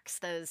 docs,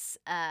 those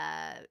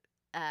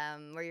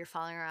where you're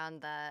following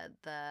around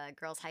the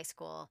girls' high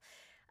school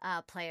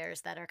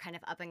players that are kind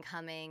of up and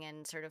coming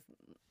and sort of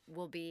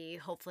will be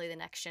hopefully the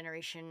next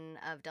generation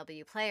of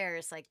W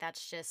players. Like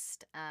that's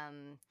just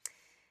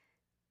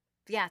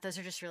yeah, those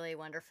are just really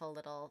wonderful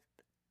little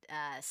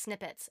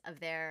snippets of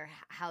their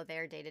how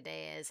their day to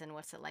day is and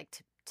what's it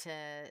like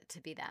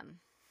to be them.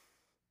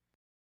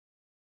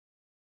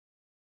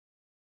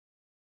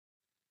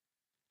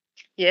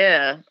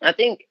 Yeah, I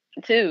think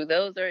too,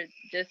 those are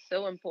just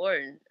so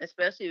important,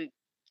 especially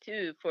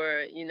too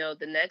for,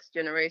 the next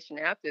generation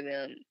after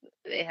them.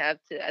 They have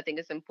to, I think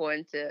it's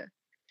important to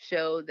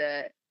show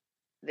that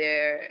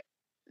they're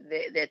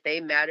that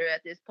they matter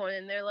at this point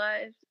in their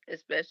lives,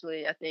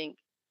 especially I think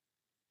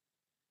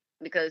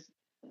because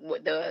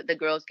the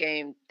girls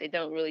game, they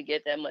don't really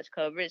get that much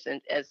coverage,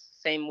 and as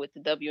same with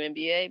the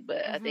WNBA,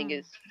 but I think Mm-hmm.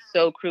 it's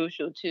so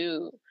crucial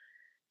to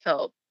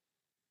help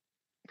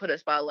put a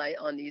spotlight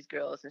on these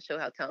girls and show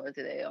how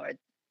talented they are,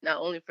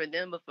 not only for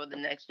them but for the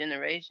next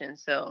generation.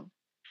 So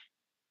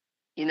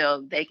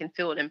they can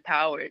feel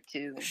empowered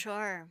to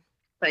Sure.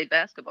 play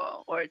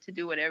basketball or to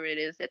do whatever it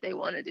is that they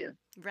want to do.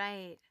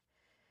 Right.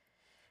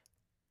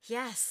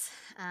 Yes.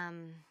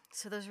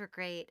 So those were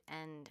great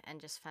and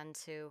just fun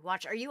to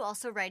watch. Are you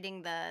also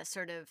writing the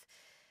sort of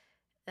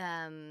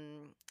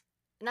um,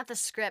 not the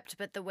script,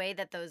 but the way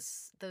that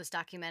those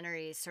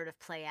documentaries sort of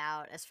play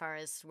out as far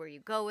as where you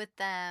go with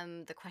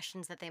them, the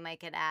questions that they might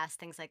get asked,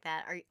 things like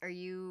that. Are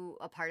you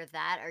a part of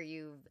that? Are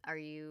you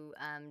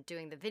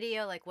doing the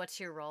video? Like, what's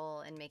your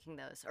role in making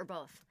those, or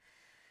both?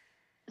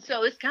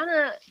 So it's kind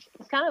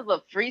of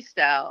a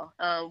freestyle.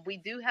 We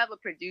do have a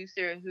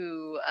producer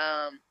who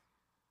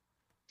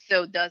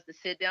so does the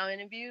sit down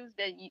interviews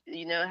that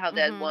you know how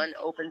that Mm-hmm. one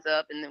opens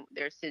up and then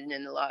they're sitting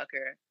in the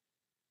locker.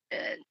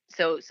 And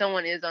so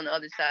someone is on the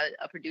other side,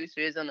 a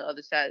producer is on the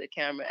other side of the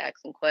camera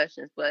asking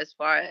questions. But as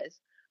far as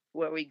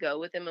where we go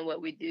with them and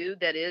what we do,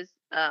 that is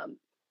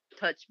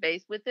touch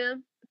base with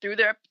them through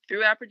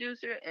our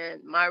producer.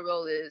 And my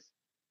role is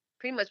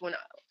pretty much when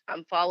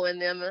I'm following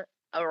them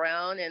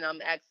around and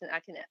I'm asking,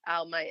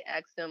 I might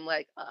ask them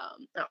like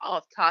an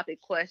off topic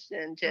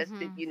question just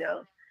to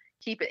Mm-hmm.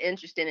 keep it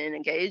interesting and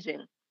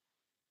engaging.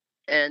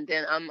 And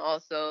then I'm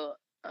also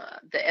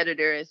the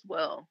editor as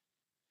well.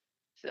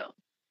 So.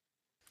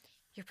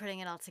 You're putting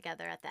it all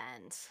together at the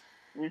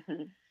end.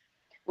 Hmm.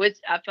 Which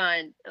I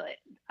find like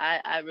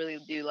I really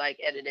do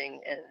like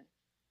editing and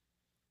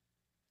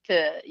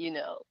to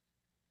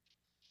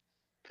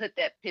put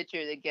that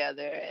picture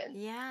together and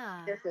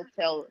Yeah. just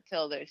to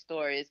tell their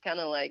story. It's kind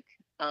of like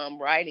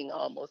writing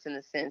almost in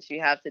a sense.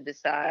 You have to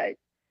decide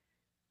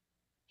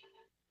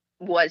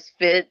what's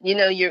fit.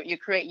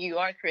 You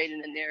are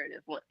creating a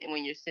narrative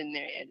when you're sitting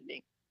there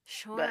editing,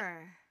 but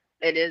Sure.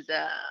 it is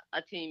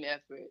a team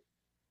effort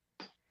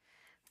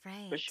for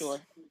Right.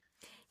 sure.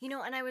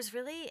 And I was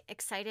really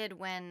excited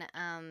when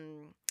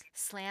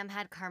Slam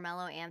had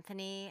Carmelo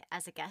Anthony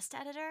as a guest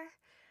editor.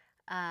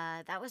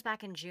 That was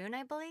back in June,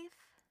 I believe.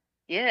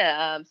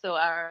 Yeah. So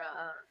our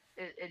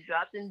it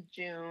dropped in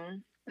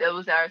June. That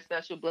was our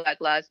special Black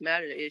Lives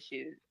Matter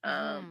issue.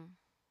 Mm-hmm.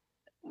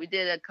 We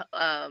did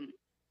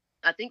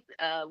I think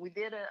we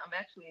did a. I'm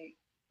actually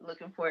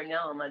looking for it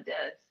now on my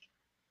desk.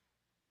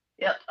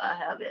 Yep, I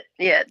have it.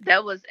 Yeah,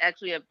 that was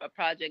actually a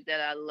project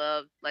that I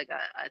loved. Like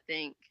I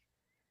think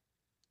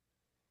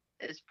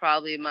it's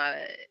probably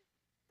my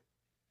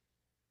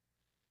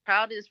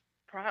proudest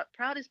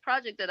proudest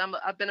project that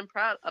I've been a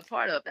part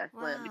of at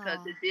Slam because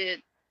Wow. it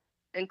did.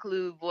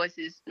 include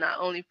voices not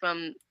only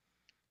from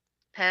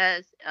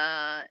past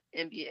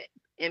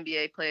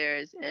NBA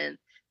players and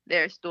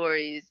their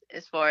stories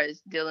as far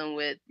as dealing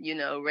with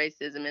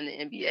racism in the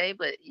NBA,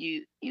 but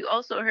you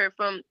also heard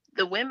from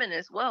the women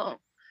as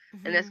well,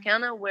 and that's Hmm.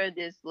 kind of where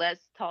this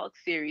Let's Talk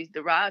series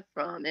derived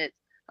from. It's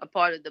a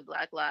part of the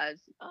Black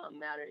Lives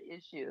Matter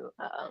issue.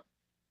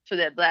 So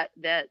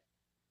that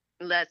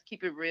Let's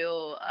Keep It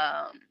Real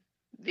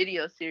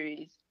video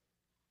series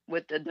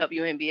with the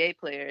WNBA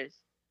players,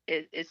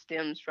 it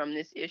stems from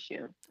this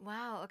issue.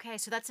 Wow. Okay.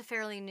 So that's a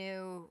fairly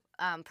new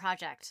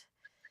project.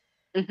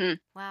 Hmm.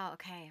 Wow.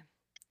 Okay.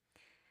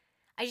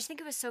 I just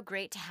think it was so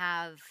great to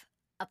have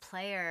a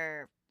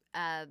player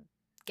uh,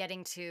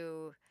 getting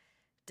to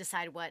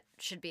decide what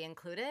should be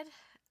included,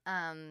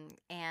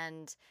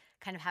 and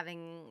kind of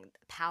having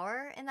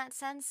power in that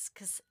sense.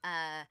 Because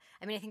I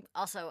mean, I think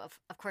also,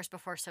 of course,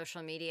 before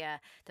social media,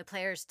 the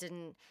players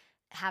didn't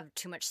have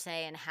too much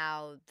say in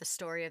how the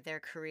story of their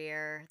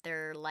career,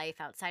 their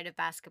life outside of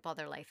basketball,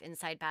 their life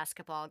inside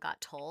basketball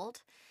got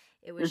told.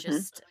 It was Hmm.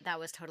 just that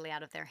was totally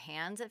out of their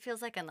hands, it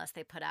feels like, unless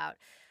they put out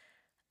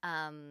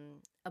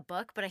a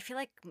book. But I feel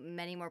like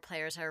many more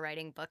players are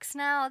writing books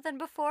now than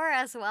before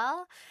as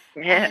well.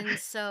 Yeah. And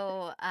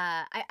so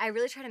I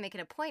really try to make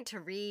it a point to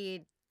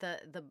read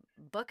the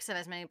books of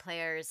as many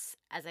players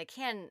as I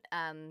can,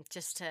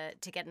 just to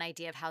get an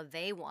idea of how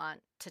they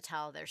want to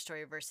tell their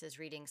story versus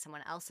reading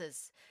someone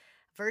else's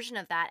version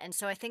of that. And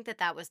so I think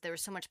there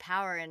was so much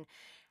power in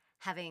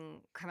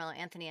having Carmelo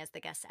Anthony as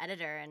the guest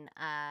editor. And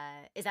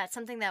is that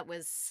something that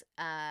was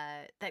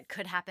that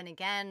could happen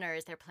again, or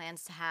is there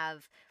plans to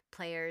have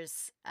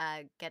players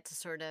get to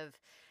sort of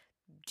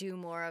do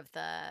more of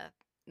the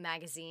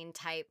magazine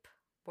type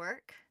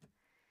work?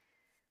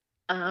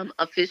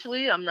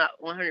 Officially, I'm not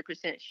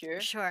 100% sure,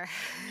 Sure.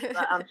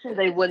 but I'm sure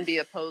they wouldn't be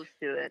opposed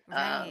to it,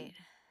 Right.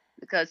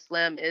 because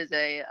Slam is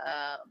a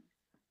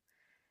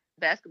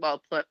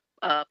basketball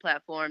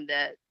platform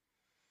that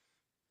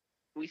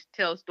we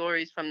tell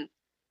stories from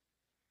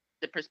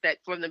the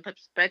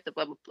perspective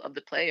of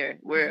the player.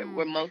 We're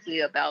Hmm. mostly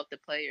about the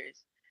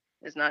players.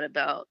 It's not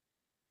about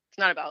it's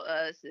not about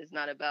us. It's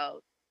not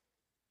about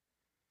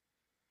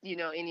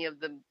any of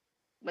the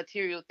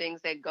material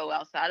things that go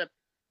outside of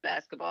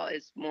basketball.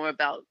 It's more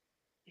about,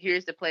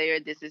 here's the player,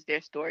 this is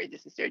their story,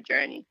 this is their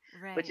journey,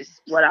 which Right. is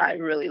what I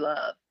really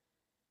love.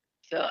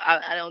 So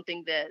I don't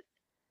think that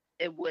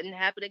it wouldn't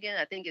happen again.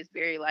 I think it's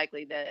very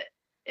likely that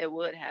it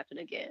would happen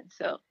again.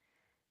 So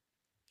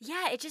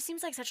Yeah, it just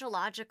seems like such a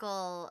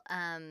logical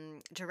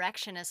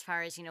direction as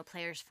far as,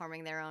 players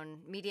forming their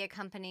own media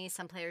company,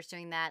 some players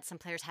doing that, some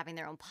players having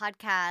their own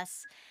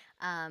podcasts,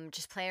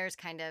 just players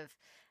kind of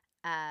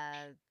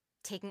uh,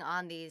 taking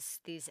on these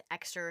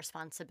extra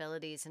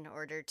responsibilities in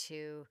order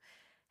to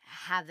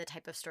have the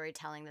type of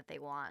storytelling that they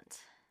want.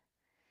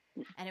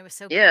 And it was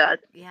so, yeah,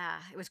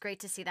 yeah, it was great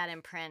to see that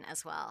in print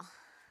as well.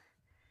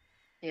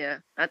 yeah,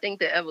 I think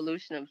the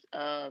evolution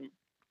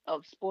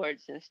of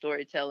sports and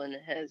storytelling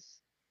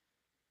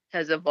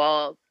has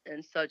evolved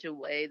in such a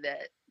way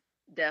that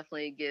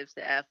definitely gives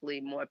the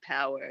athlete more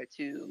power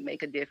to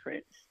make a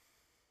difference.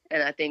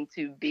 And I think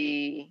to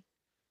be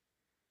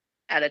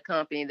at a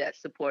company that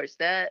supports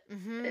that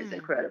is Mm-hmm.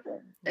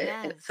 incredible. It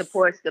Yes.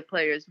 supports the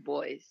player's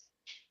voice.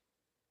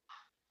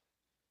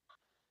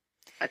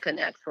 I couldn't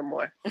ask for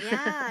more.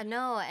 Yeah,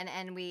 no,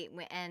 and we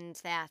and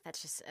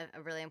that's just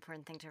a really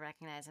important thing to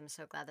recognize. I'm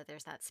so glad that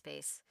there's that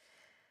space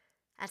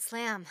at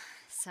Slam.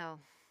 So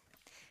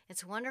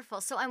it's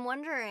wonderful. So I'm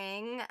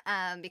wondering,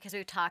 because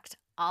we've talked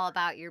all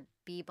about your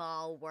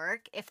b-ball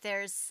work, if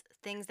there's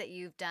things that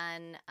you've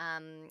done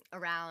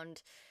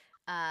around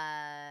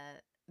uh,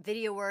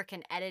 video work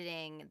and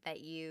editing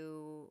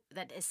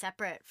that is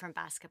separate from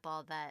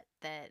basketball that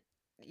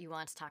you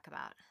want to talk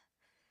about.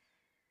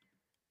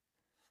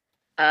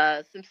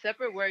 Some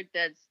separate work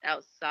that's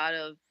outside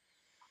of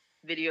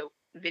video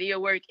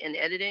work and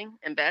editing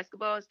and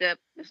basketball. Is that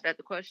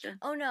the question?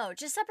 Oh no,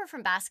 just separate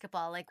from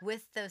basketball, like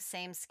with those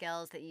same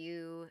skills that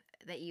you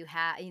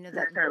have, I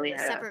currently the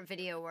have. separate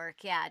video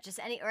work. Yeah, just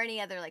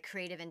any other like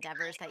creative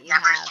endeavors that you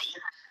have.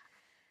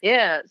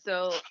 Yeah.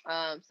 So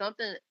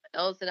something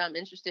else that I'm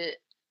interested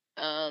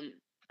um,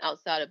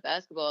 outside of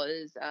basketball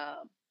is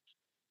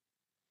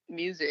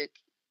music,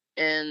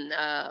 and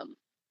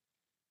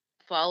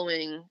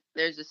following.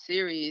 There's a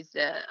series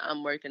that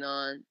I'm working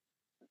on,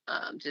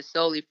 just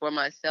solely for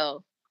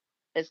myself.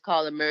 It's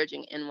called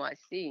Emerging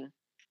NYC,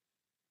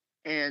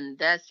 and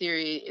that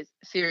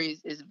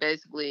series is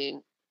basically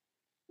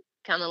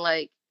kind of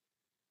like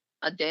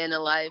a day in the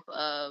life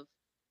of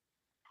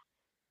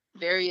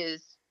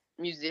various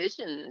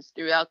musicians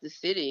throughout the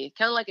city,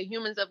 kind of like a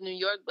Humans of New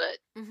York, but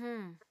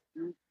Mhm.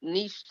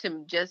 niche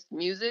to just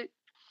music.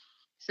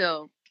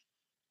 So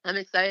I'm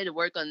excited to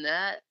work on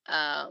that.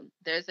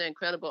 There's an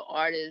incredible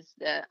artist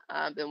that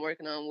I've been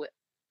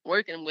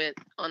working with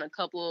on a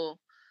couple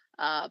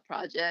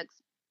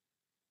projects,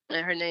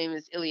 and her name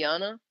is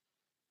Ileana.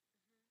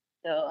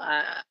 So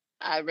I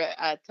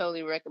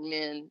totally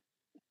recommend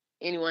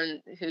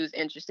anyone who's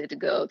interested to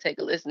go take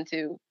a listen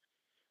to.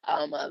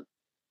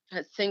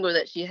 a single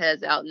that she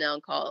has out now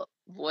called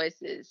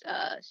Voices.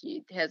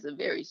 She has a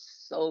very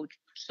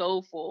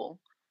soulful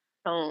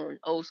tone,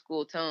 old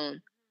school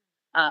tone.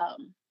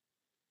 Um,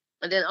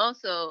 and then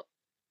also,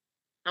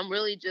 I'm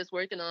really just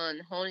working on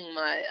honing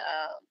my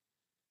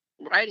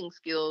writing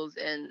skills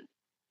and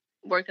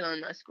working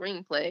on a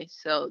screenplay.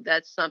 So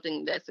that's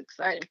something that's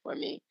exciting for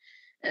me,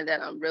 and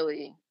that I'm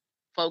really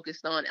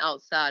focused on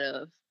outside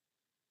of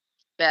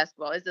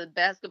basketball. It's a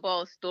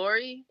basketball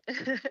story.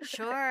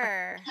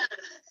 Sure.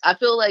 I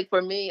feel like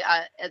for me,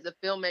 as a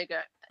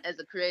filmmaker, as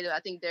a creative, I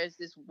think there's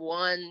this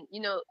one,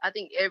 I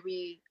think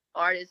every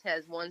artist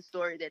has one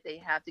story that they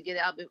have to get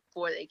out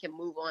before they can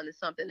move on to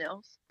something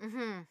else.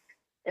 Mhm.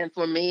 And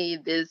for me,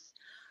 this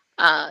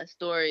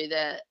story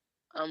that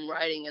I'm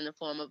writing in the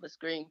form of a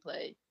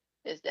screenplay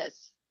is that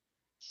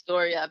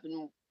story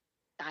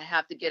I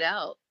have to get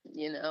out,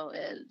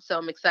 and so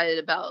I'm excited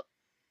about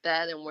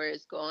that and where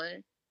it's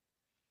going.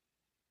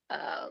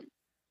 Um,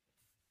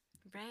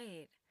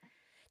 Right.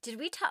 Did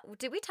we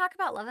talk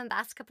about Love and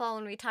Basketball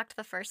when we talked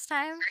the first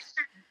time?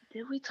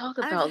 did we talk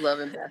I'm about love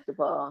and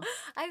basketball?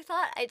 I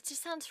thought it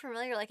just sounds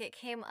familiar, like it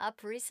came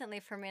up recently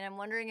for me, and I'm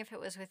wondering if it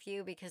was with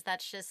you because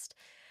that's just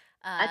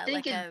I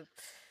think like it a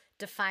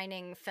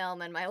defining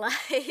film in my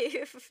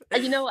life.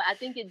 I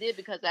think it did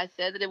because I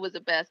said that it was a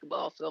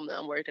basketball film that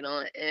I'm working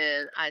on,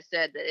 and I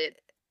said that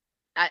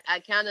I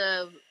kind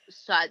of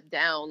shot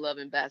down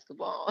loving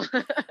basketball,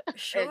 and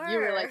you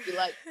were Sure. like,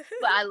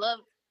 but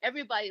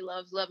everybody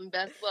loves loving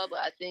basketball, but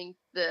I think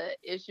the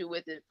issue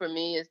with it for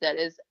me is that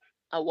it's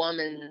a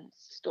woman's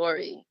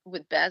story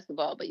with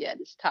basketball, but yet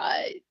it's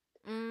tied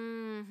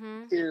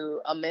Mhm.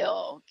 to a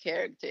male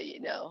character,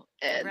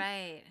 and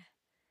Right.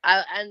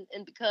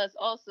 and because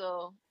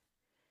also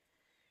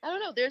I don't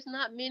know, there's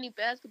not many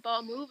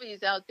basketball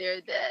movies out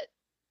there that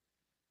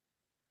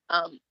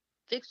um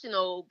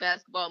fictional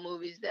basketball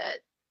movies that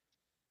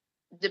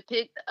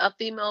depict a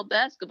female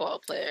basketball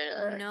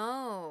player.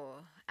 No,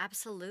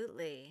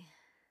 absolutely.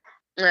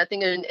 And I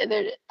think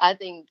I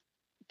think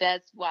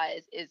that's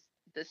why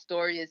the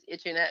story is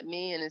itching at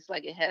me, and it's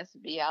like it has to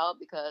be out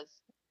because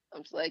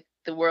I'm just like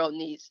the world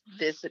needs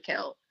this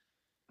account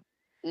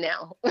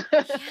now.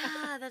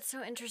 Yeah, that's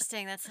so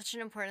interesting. That's such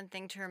an important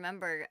thing to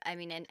remember. I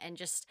mean, and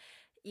just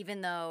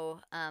even though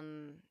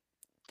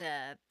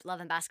the Love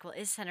and Basketball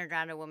is centered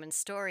around a woman's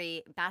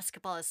story,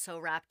 basketball is so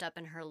wrapped up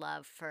in her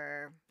love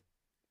for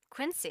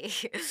Quincy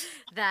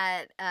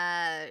that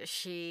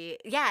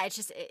yeah,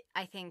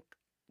 I think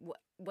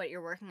what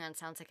you're working on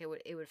sounds like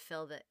it would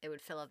fill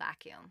a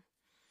vacuum.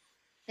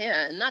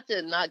 Yeah, and not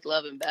to knock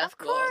love and Of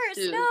basketball course,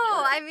 no. too,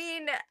 but I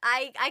mean,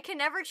 I can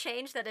never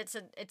change that it's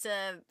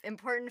a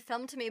important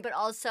film to me, but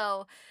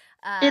also,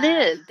 it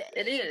is.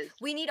 It is.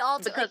 we need all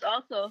to Because like.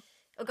 also,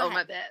 Oh, go oh ahead,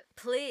 my bad.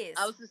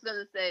 I please. was just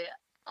gonna say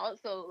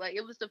also like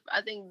it was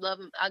I think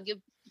I'll give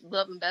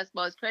Love and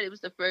Basketball its credit. It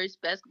was the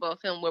first basketball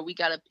film where we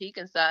got a peek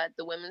inside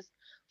the women's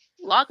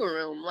locker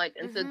room, like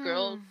into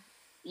girls. Mhm.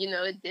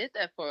 It did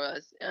that for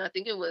us. And I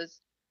think it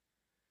was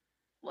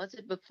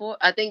it before?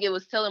 I think it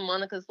was telling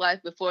Monica's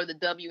life before the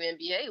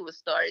WNBA was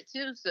started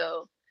too.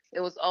 So it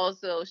was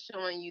also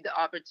showing you the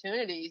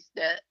opportunities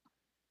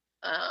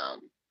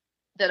um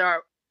that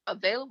are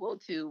available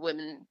to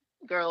women,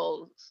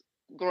 girls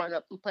growing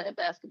up and playing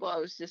basketball.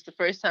 It was just the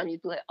first time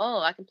you'd be like, oh,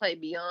 I can play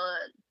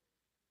beyond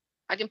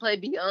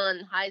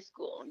high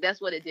school.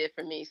 That's what it did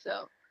for me.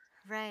 So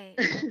Right.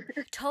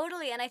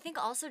 Totally, and I think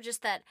also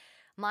just that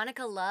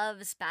Monica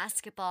loves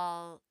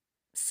basketball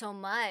so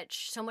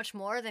much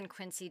more than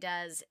Quincy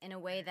does in a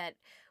way that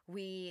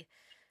we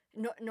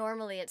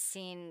normally it's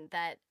seen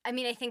that I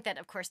mean I think that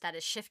of course that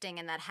is shifting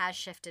and that has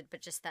shifted but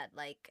just that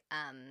like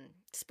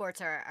sports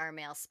are a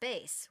male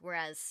space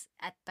whereas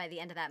by the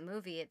end of that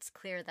movie it's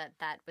clear that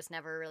that was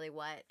never really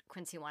what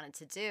Quincy wanted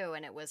to do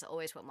and it was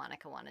always what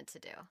Monica wanted to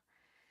do.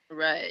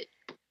 right.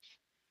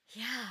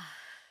 Yeah.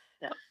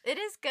 Yeah. It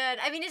is good.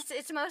 I mean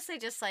it's mostly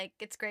just like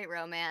it's great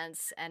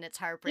romance and it's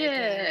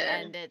heartbreaking Yeah.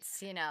 and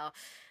it's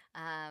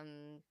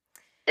um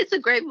It's a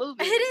great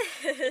movie.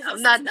 it I'm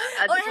is. not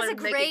I Oh, just it has want a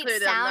to make it great clear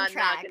that I'm not soundtrack.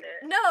 knocking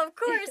it. No, of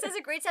course, it has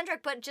a great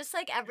soundtrack, but just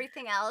like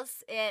everything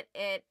else,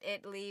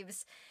 it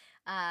leaves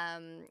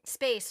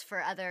space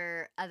for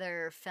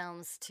other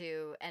films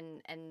to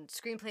and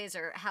screenplays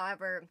or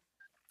however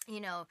you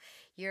know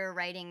your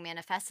writing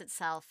manifests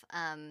itself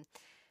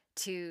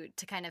to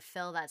kind of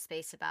fill that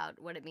space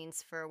about what it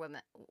means for a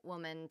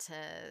woman to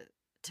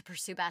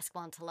pursue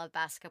basketball and to love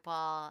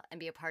basketball and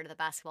be a part of the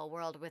basketball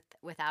world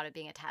without it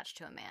being attached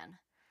to a man.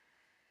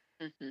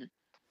 Hmm.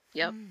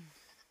 Yep. Mm.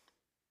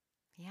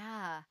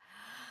 Yeah.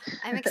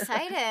 I'm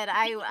excited.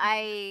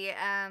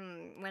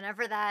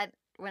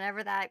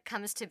 Whenever that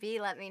comes to be,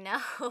 let me know.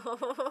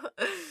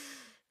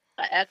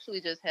 I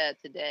actually just had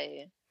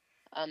today.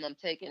 I'm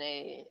taking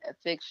a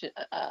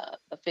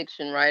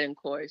fiction writing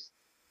course,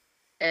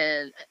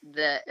 and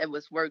that it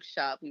was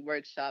workshop. We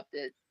workshopped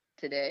it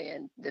today,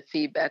 and the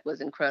feedback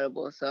was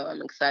incredible. So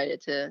I'm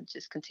excited to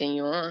just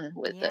continue on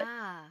with it.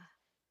 Yeah.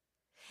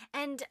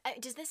 And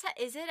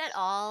is it at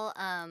all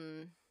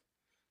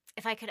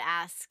if I could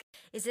ask,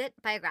 is it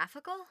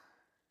biographical?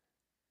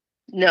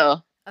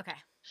 No. Okay.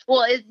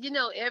 Well, it's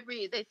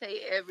every they say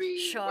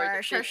every work Sure,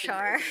 of sure, fiction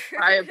sure. is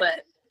inspired,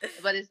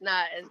 but it's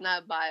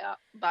not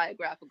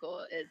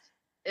biographical.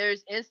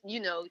 There's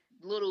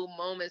little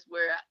moments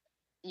where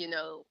you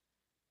know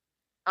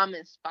I'm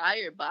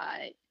inspired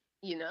by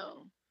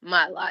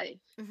my life,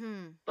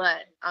 Mhm.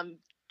 but I'm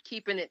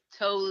keeping it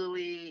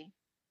totally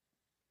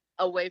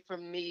away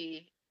from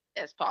me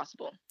as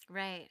possible.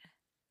 Right.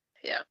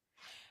 Yeah,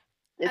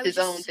 I it's was its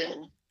own just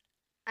thing.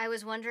 I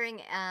was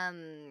wondering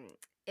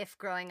if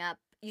growing up,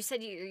 you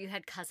said you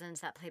had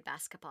cousins that played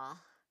basketball.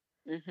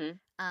 hmm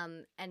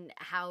And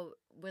how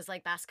was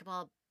like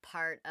basketball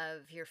part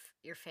of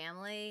your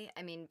family?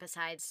 I mean,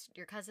 besides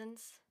your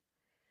cousins?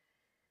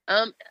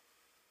 Um,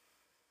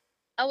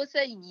 I would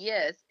say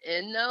yes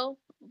and no,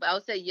 but I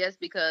would say yes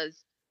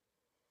because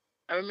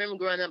I remember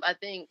growing up. I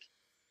think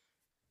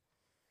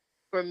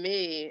for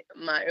me,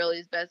 my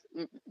earliest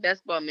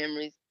basketball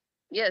memories,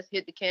 yes,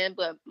 hit the can,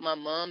 but my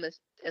mom as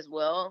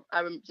well.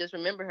 Just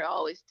remember her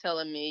always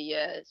telling me,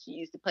 yeah, she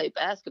used to play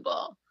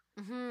basketball,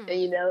 and Mhm.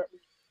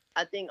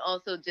 I think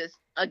also just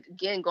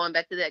again going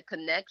back to that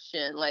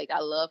connection. Like I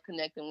love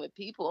connecting with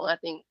people. I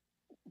think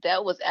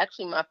that was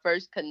actually my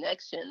first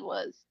connection.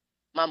 Was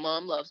my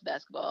mom loves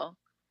basketball.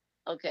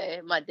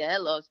 Okay, my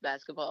dad loves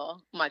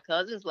basketball. My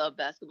cousins love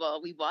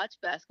basketball. We watch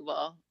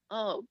basketball.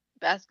 Oh,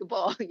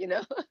 basketball,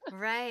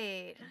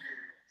 Right.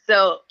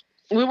 So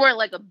we weren't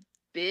like a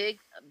big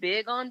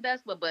on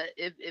basketball, but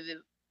if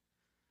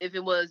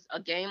it was a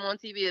game on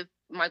TV, if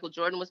Michael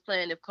Jordan was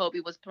playing, if Kobe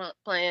was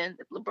playing,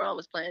 if LeBron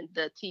was playing,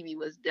 the TV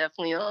was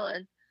definitely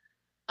on.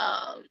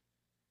 Um,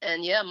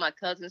 and yeah, my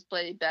cousins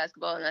played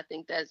basketball, and I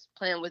think that's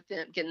playing with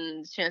them,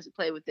 getting the chance to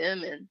play with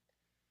them, and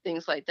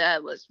things like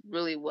that was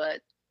really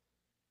what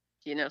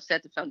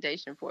set the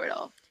foundation for it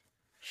all.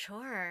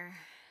 Sure.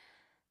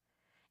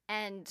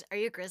 And are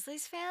you a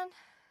Grizzlies fan?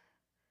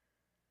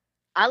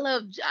 I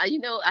love,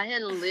 I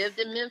hadn't lived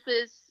in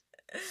Memphis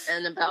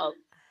in about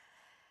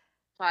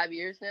 5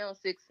 years now.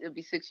 It'll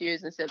be 6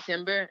 years in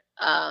September.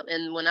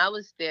 And when I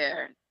was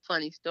there,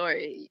 funny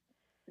story,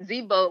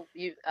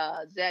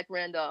 Zach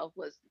Randolph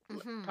was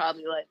Mhm.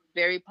 probably like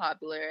very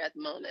popular at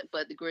the moment,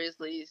 but the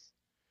Grizzlies,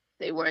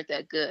 they weren't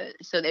that good.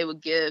 So they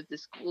would give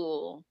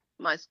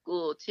my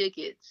school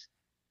tickets.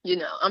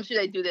 I'm sure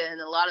they do that in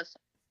a lot of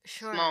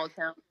Sure. small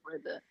towns where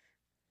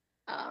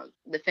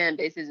the fan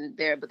base isn't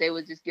there, but they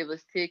would just give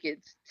us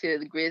tickets to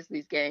the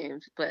Grizzlies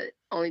games. But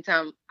only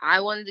time I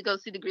wanted to go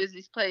see the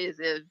Grizzlies play is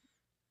if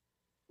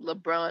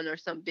LeBron or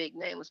some big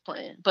name was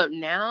playing. But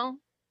now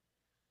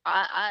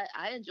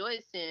I enjoy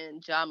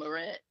seeing Ja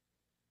Morant.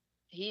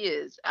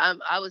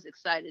 I was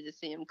excited to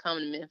see him come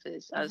to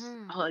Memphis.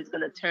 Mhm. He's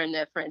gonna turn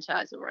that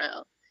franchise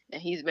around,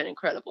 and he's been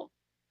incredible.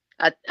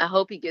 I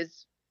hope he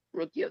gets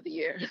Rookie of the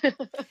Year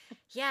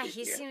Yeah, this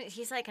year.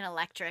 he's like an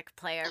electric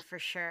player for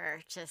sure.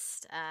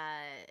 Just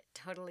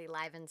totally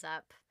livens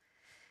up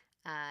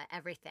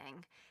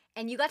everything.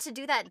 And you got to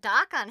do that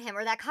doc on him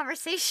or that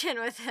conversation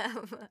with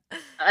him.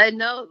 I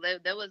know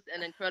that was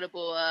an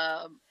incredible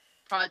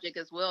project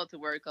as well to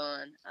work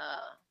on.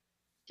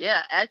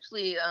 Yeah,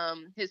 actually,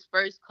 his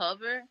first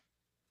cover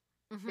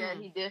that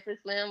Mhm. he did for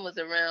Slim was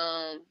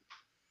around,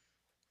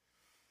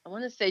 I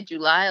want to say,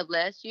 July of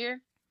last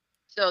year.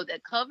 So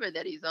that cover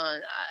that he's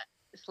on,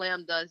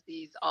 Slam does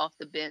these off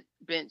the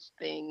bench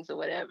things or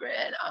whatever,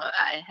 and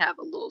I have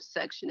a little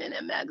section in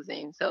that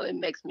magazine. So it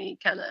makes me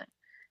kind of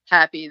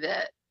happy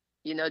that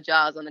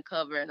Jaws on the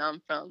cover, and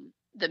I'm from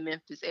the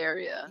Memphis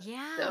area,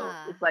 so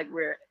Yeah. it's like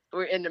we're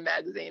in the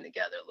magazine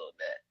together a little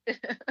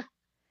bit.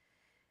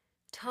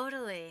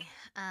 Totally.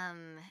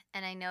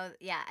 And I know,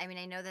 yeah, I mean,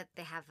 I know that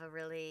they have a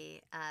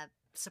really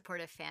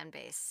supportive fan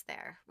base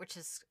there, which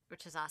is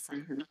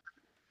awesome. hmm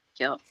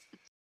Yeah.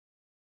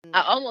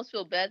 I Mm. almost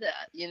feel bad that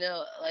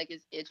like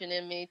it's itching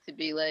in me to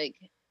be like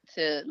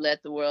to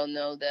let the world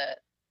know that,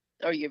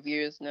 or your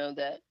viewers know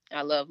that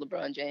I love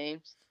LeBron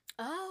James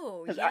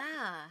Oh, because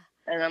yeah.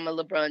 and I'm a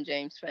LeBron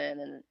James fan,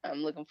 and I'm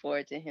looking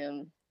forward to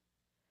him,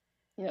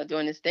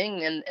 doing his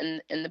thing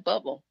in the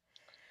bubble.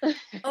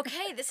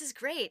 Okay, this is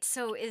great.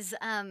 So is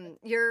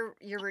you're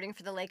rooting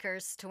for the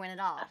Lakers to win it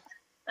all?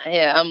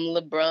 Yeah, I'm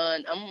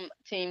LeBron.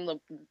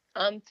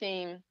 I'm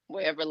team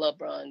wherever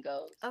LeBron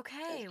goes. It's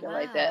Okay, been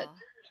like that wow.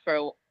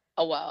 for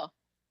a while.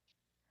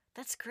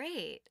 That's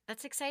great.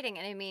 That's exciting.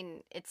 And I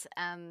mean, it's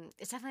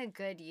definitely a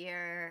good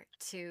year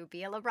to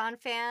be a LeBron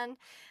fan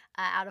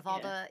out of all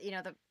Yeah.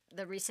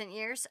 the recent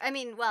years. I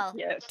mean, well,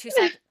 Yes. two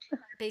sec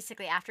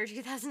basically after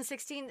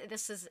 2016,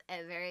 this is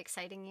a very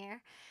exciting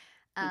year.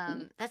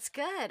 hmm That's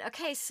good.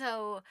 Okay,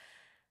 so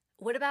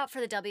what about for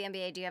the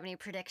WNBA? Do you have any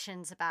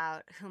predictions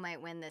about who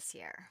might win this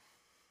year?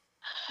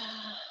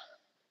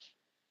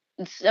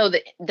 So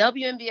the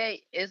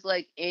WNBA is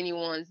like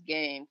anyone's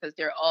game because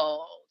they're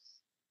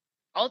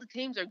all the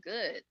teams are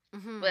good.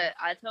 Mm-hmm. But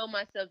I told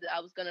myself that I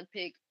was gonna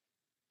pick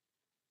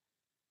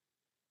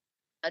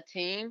a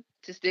team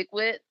to stick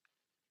with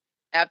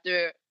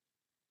after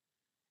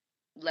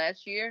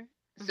last year.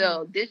 Mm-hmm.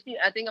 So this year,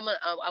 I think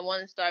I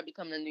want to start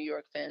becoming a New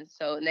York fan.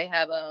 So and they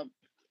have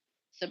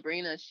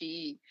Sabrina.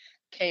 She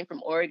came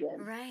from Oregon,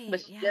 but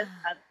Right. she Yeah. just,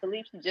 I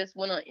believe she just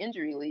went on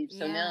injury leave.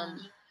 So now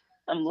Yeah.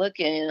 I'm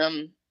looking,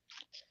 and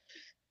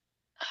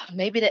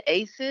maybe the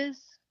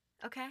Aces.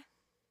 Okay.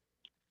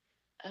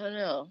 I don't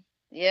know.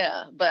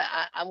 Yeah, but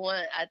I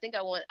want. I think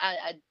I want.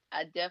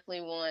 I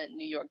definitely want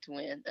New York to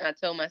win. And I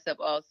told myself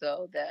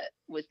also that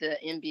with the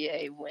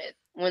NBA,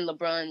 when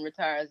LeBron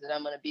retires, that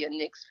I'm gonna be a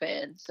Knicks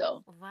fan.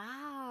 So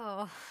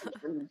Wow.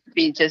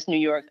 be just New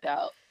Yorked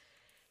out.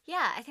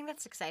 Yeah, I think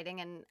that's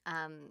exciting, and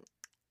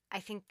I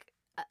think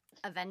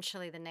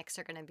eventually the Knicks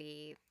are going to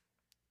be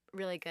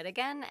really good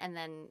again, and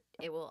then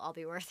it will all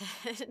be worth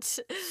it.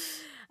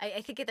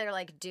 I think they're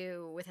like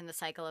due within the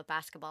cycle of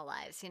basketball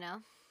lives, you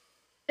know?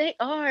 They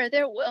are.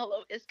 They're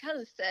well. It's kind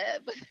of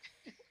sad, but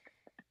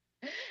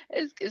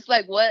it's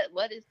like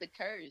what is the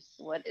curse?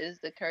 What is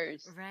the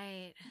curse?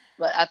 Right.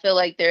 But I feel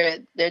like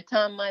their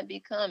time might be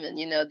coming.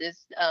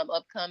 This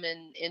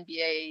upcoming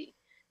NBA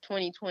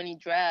 2020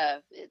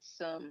 draft. It's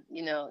some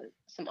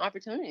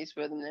opportunities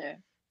for them there.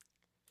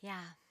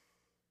 Yeah.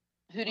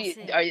 Who We'll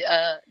see.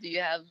 do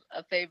you have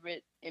a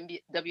favorite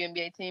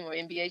WNBA team or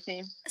NBA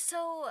team?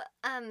 So,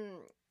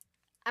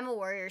 I'm a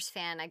Warriors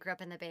fan. I grew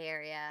up in the Bay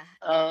Area,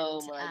 Oh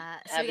and my,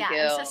 so yeah,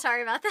 I'm so Abigail,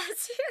 sorry about that,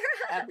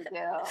 Sierra.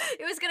 Abigail.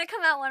 It was gonna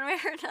come out one way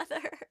or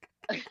another.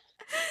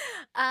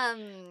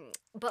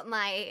 But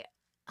my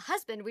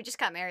husband, we just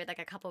got married like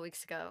a couple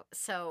weeks ago.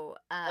 So,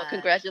 Oh,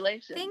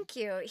 congratulations. thank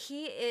you.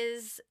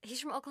 He's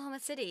from Oklahoma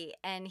City,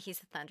 and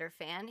he's a Thunder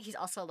fan. He's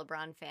also a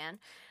LeBron fan.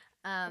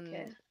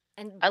 Okay,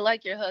 And I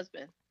like your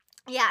husband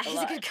yeah, a he's a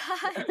lot. good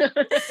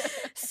guy.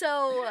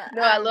 So,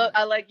 No,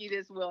 I like you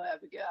this well,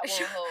 Abigail. I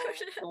won't hold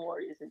the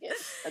Warriors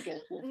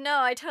against you.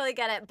 No, I totally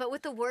get it. But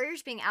with the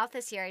Warriors being out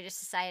this year, I just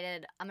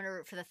decided I'm going to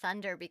root for the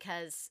Thunder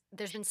because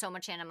there's been so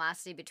much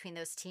animosity between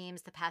those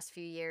teams the past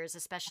few years,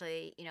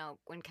 especially,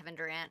 when Kevin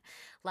Durant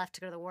left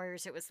to go to the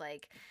Warriors. It was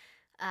like,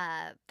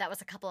 that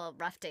was a couple of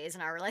rough days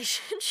in our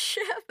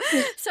relationship.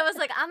 So I was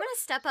like, I'm going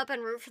to step up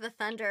and root for the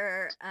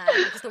Thunder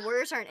because the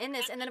Warriors aren't in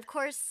this. And then, of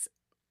course,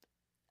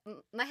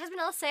 my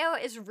husband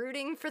Eliseo is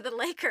rooting for the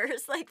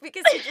Lakers, like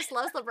because he just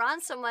loves LeBron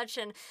so much,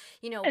 and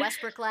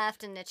Westbrook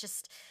left, and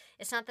it's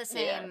not the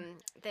Yeah. same.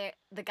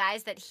 The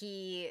guys that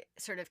he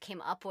sort of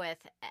came up with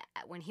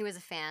when he was a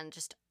fan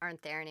just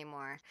aren't there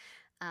anymore.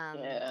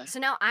 Yeah. So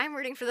now I'm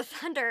rooting for the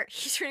Thunder.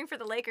 He's rooting for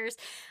the Lakers,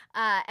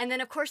 and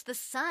then of course the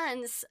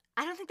Suns.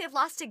 I don't think they've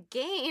lost a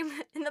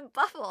game in the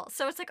bubble,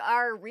 so it's like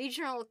our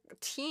regional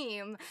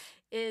team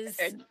is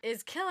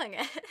killing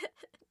it.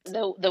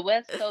 The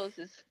West Coast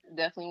is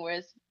definitely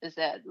where it's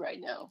at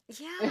right now.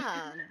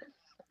 Yeah.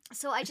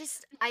 So I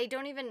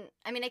don't even,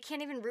 I mean, I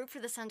can't even root for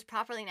the Suns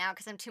properly now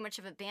because I'm too much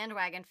of a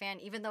bandwagon fan,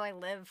 even though I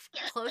live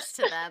close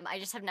to them. I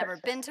just have never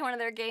been to one of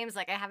their games.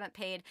 Like, I haven't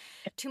paid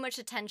too much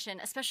attention,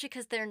 especially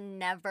because they're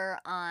never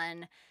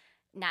on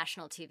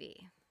national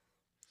TV.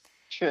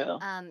 True.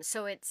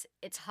 So it's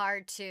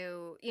hard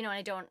to, and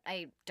I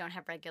don't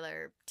have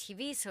regular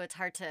TV, so it's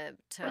hard to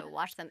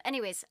watch them.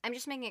 Anyways, I'm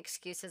just making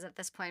excuses at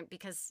this point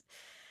because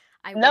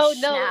I No,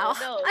 wish no, now.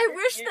 no. I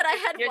wish that I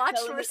had You're watched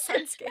telling more me.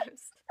 Suns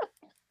games.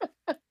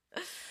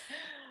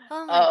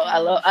 Oh my Oh,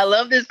 gosh. I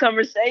love this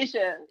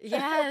conversation.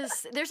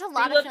 Yes, there's a See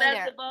lot of what feeling there.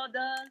 basketball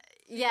does.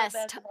 See what Yes,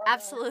 basketball does.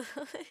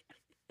 absolutely.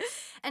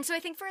 And so I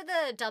think for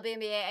the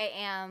WNBA, I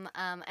am,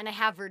 and I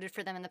have rooted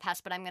for them in the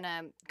past, but I'm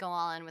gonna go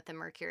all in with the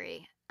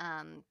Mercury,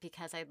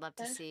 because I'd love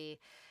to Okay. see,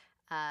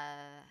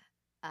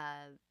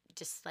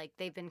 just like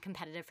they've been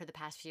competitive for the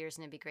past few years,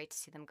 and it'd be great to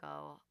see them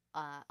go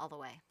all the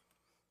way.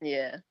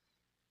 Yeah.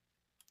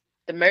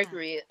 The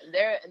Mercury.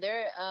 They're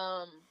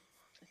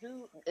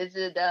who is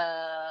it?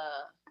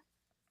 I'm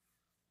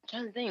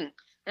trying to think.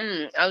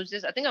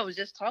 I think I was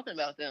just talking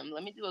about them.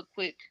 Let me do a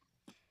quick.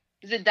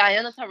 Is it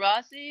Diana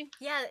Taurasi?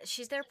 Yeah,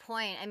 she's their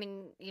point. I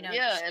mean,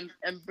 Yeah,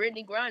 and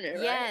Brittany Griner,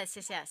 right? Yes,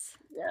 yes, yes.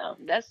 Yeah,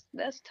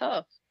 that's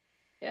tough.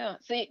 Yeah.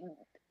 See,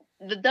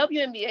 the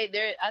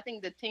WNBA, I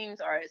think the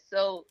teams are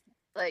so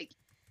like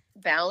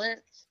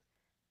balanced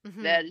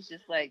Mm-hmm. that it's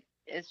just like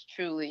it's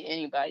truly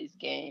anybody's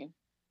game,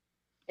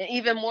 and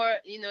even more,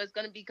 it's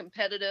gonna be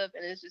competitive,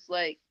 and it's just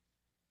like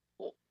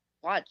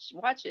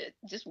watch it,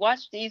 just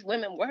watch these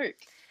women work.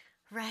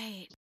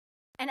 Right.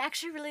 And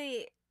actually,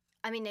 really,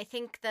 I mean, I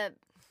think and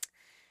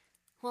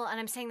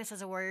I'm saying this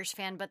as a Warriors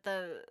fan, but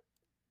the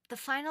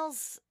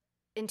finals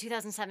in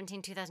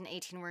 2017,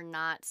 2018 were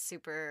not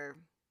super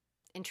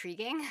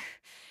intriguing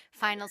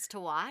finals to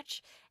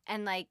watch.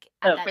 And like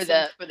at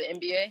that For the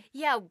NBA?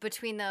 Yeah,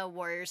 between the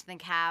Warriors and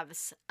the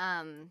Cavs.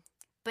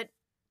 But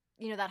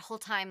that whole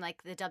time,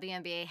 like the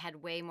WNBA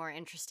had way more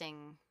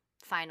interesting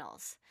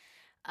finals.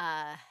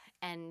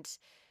 And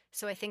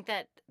so I think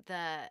that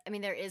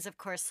there is of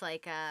course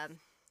like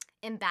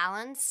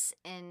imbalance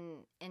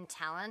in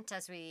talent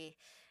as we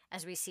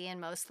see in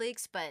most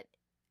leagues, but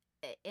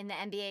in the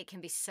NBA it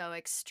can be so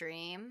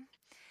extreme,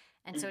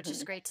 and so it's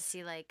just great to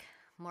see like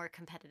more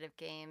competitive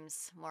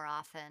games more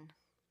often.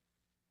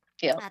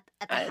 Yeah,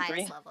 at the I highest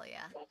agree. level,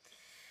 yeah.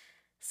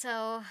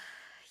 So,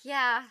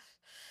 yeah,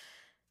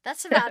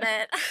 that's about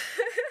it.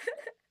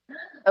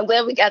 I'm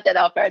glad we got that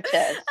off our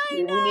chest. I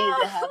We needed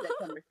to have know. that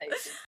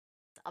conversation.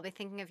 I'll be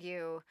thinking of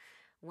you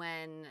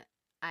when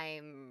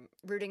I'm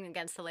rooting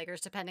against the Lakers,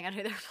 depending on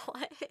who they're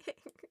playing.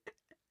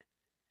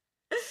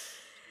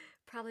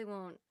 Probably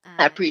won't.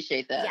 I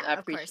appreciate that. Yeah, I of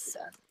appreciate course.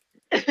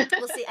 that.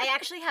 Well, see, I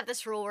actually have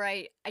this rule where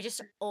I just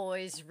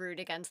always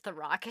root against the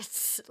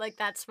Rockets. Like,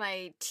 that's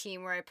my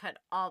team where I put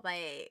all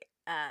my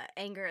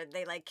anger.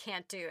 They, like,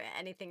 can't do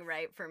anything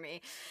right for me.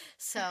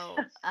 So,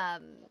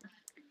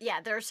 yeah,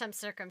 there are some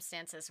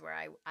circumstances where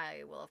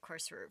I will, of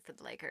course, root for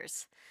the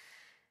Lakers.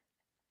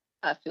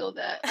 I feel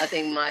that. I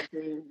think my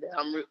team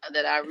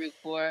that I root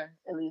for,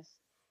 at least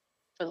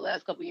for the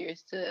last couple of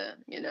years, to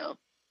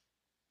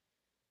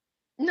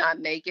not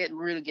make it,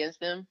 root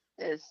against them,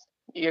 is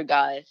your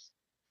guys.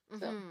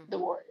 So the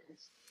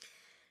Warriors.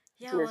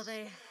 Yeah, well, Just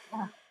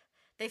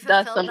they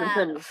does fulfilled something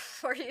to that me.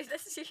 for you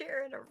this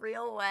year in a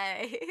real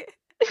way.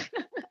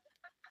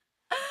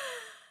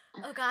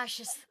 Oh gosh,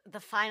 just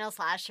the finals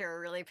last year were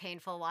really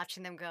painful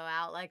watching them go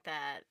out like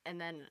that. And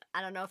then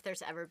I don't know if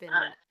there's ever been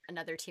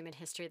another team in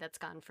history that's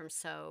gone from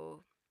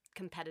so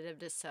competitive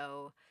to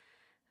so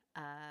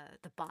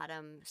the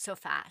bottom so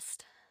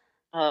fast.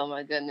 Oh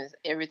my goodness,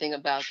 everything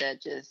about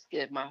that just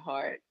did my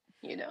heart.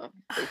 It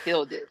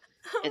healed it.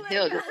 Oh It my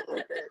healed it god. a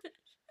little bit.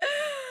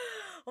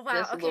 Wow.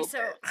 Just a Okay, little so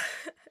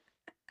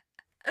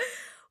bit.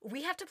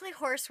 we have to play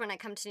horse when I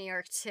come to New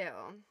York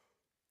too.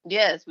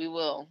 Yes, we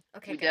will.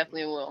 Okay, We good.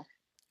 definitely will.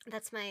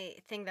 That's my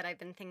thing that I've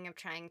been thinking of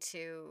trying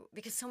to,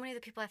 because so many of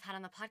the people I've had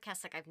on the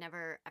podcast, like I've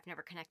never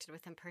connected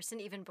with in person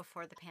even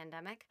before the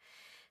pandemic.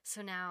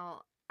 So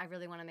now I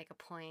really want to make a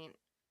point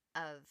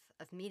of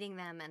meeting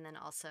them and then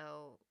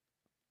also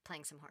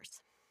playing some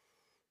horse.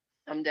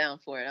 I'm down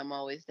for it. I'm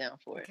always down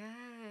for it.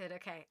 Good.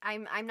 Okay.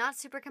 I'm not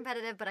super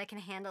competitive, but I can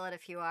handle it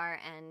if you are,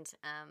 and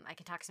I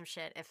can talk some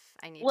shit if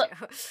I need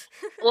to.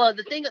 Well,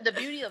 the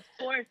beauty of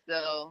horse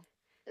though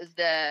is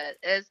that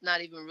it's not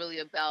even really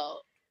about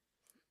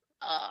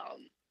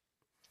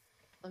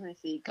let me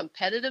see,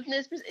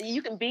 competitiveness.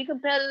 You can be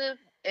competitive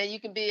and you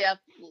can be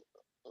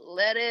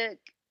athletic,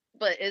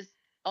 but it's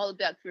all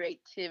about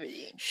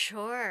creativity.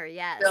 Sure.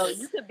 Yes. So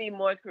you could be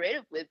more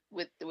creative with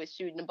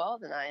shooting the ball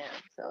than I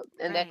am. So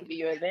and that could be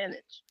your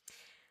advantage.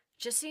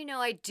 Just so you know,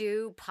 I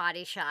do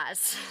potty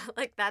shots.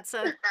 Like that's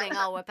a thing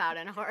I'll whip out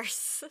in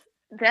horse.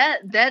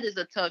 That is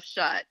a tough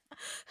shot.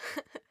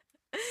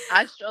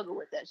 I struggle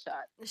with that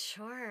shot.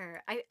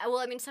 Sure. Well,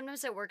 I mean,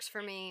 sometimes it works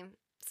for me.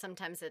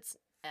 Sometimes it's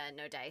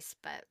no dice,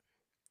 but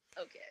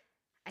okay.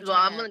 Well,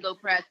 I'm gonna go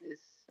practice.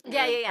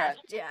 Yeah,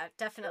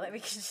 definitely. We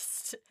can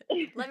just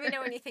let me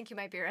know when you think you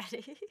might be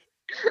ready.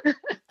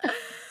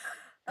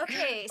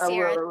 Okay,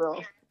 Sierra. I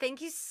will.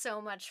 Thank you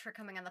so much for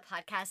coming on the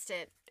podcast.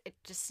 It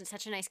just is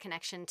such a nice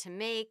connection to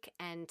make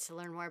and to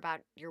learn more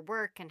about your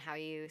work and how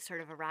you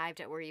sort of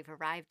arrived at where you've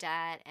arrived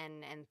at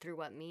and through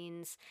what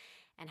means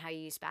and how you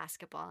use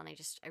basketball. And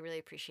I really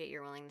appreciate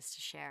your willingness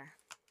to share.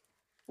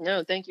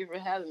 No, thank you for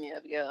having me,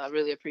 Abigail. I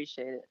really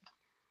appreciate it.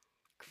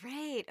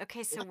 Great.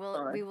 Okay, so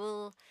we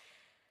will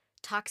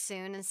talk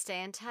soon and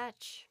stay in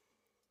touch.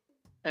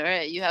 All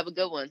right, you have a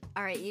good one.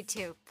 All right, you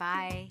too.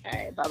 Bye. All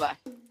right, bye-bye.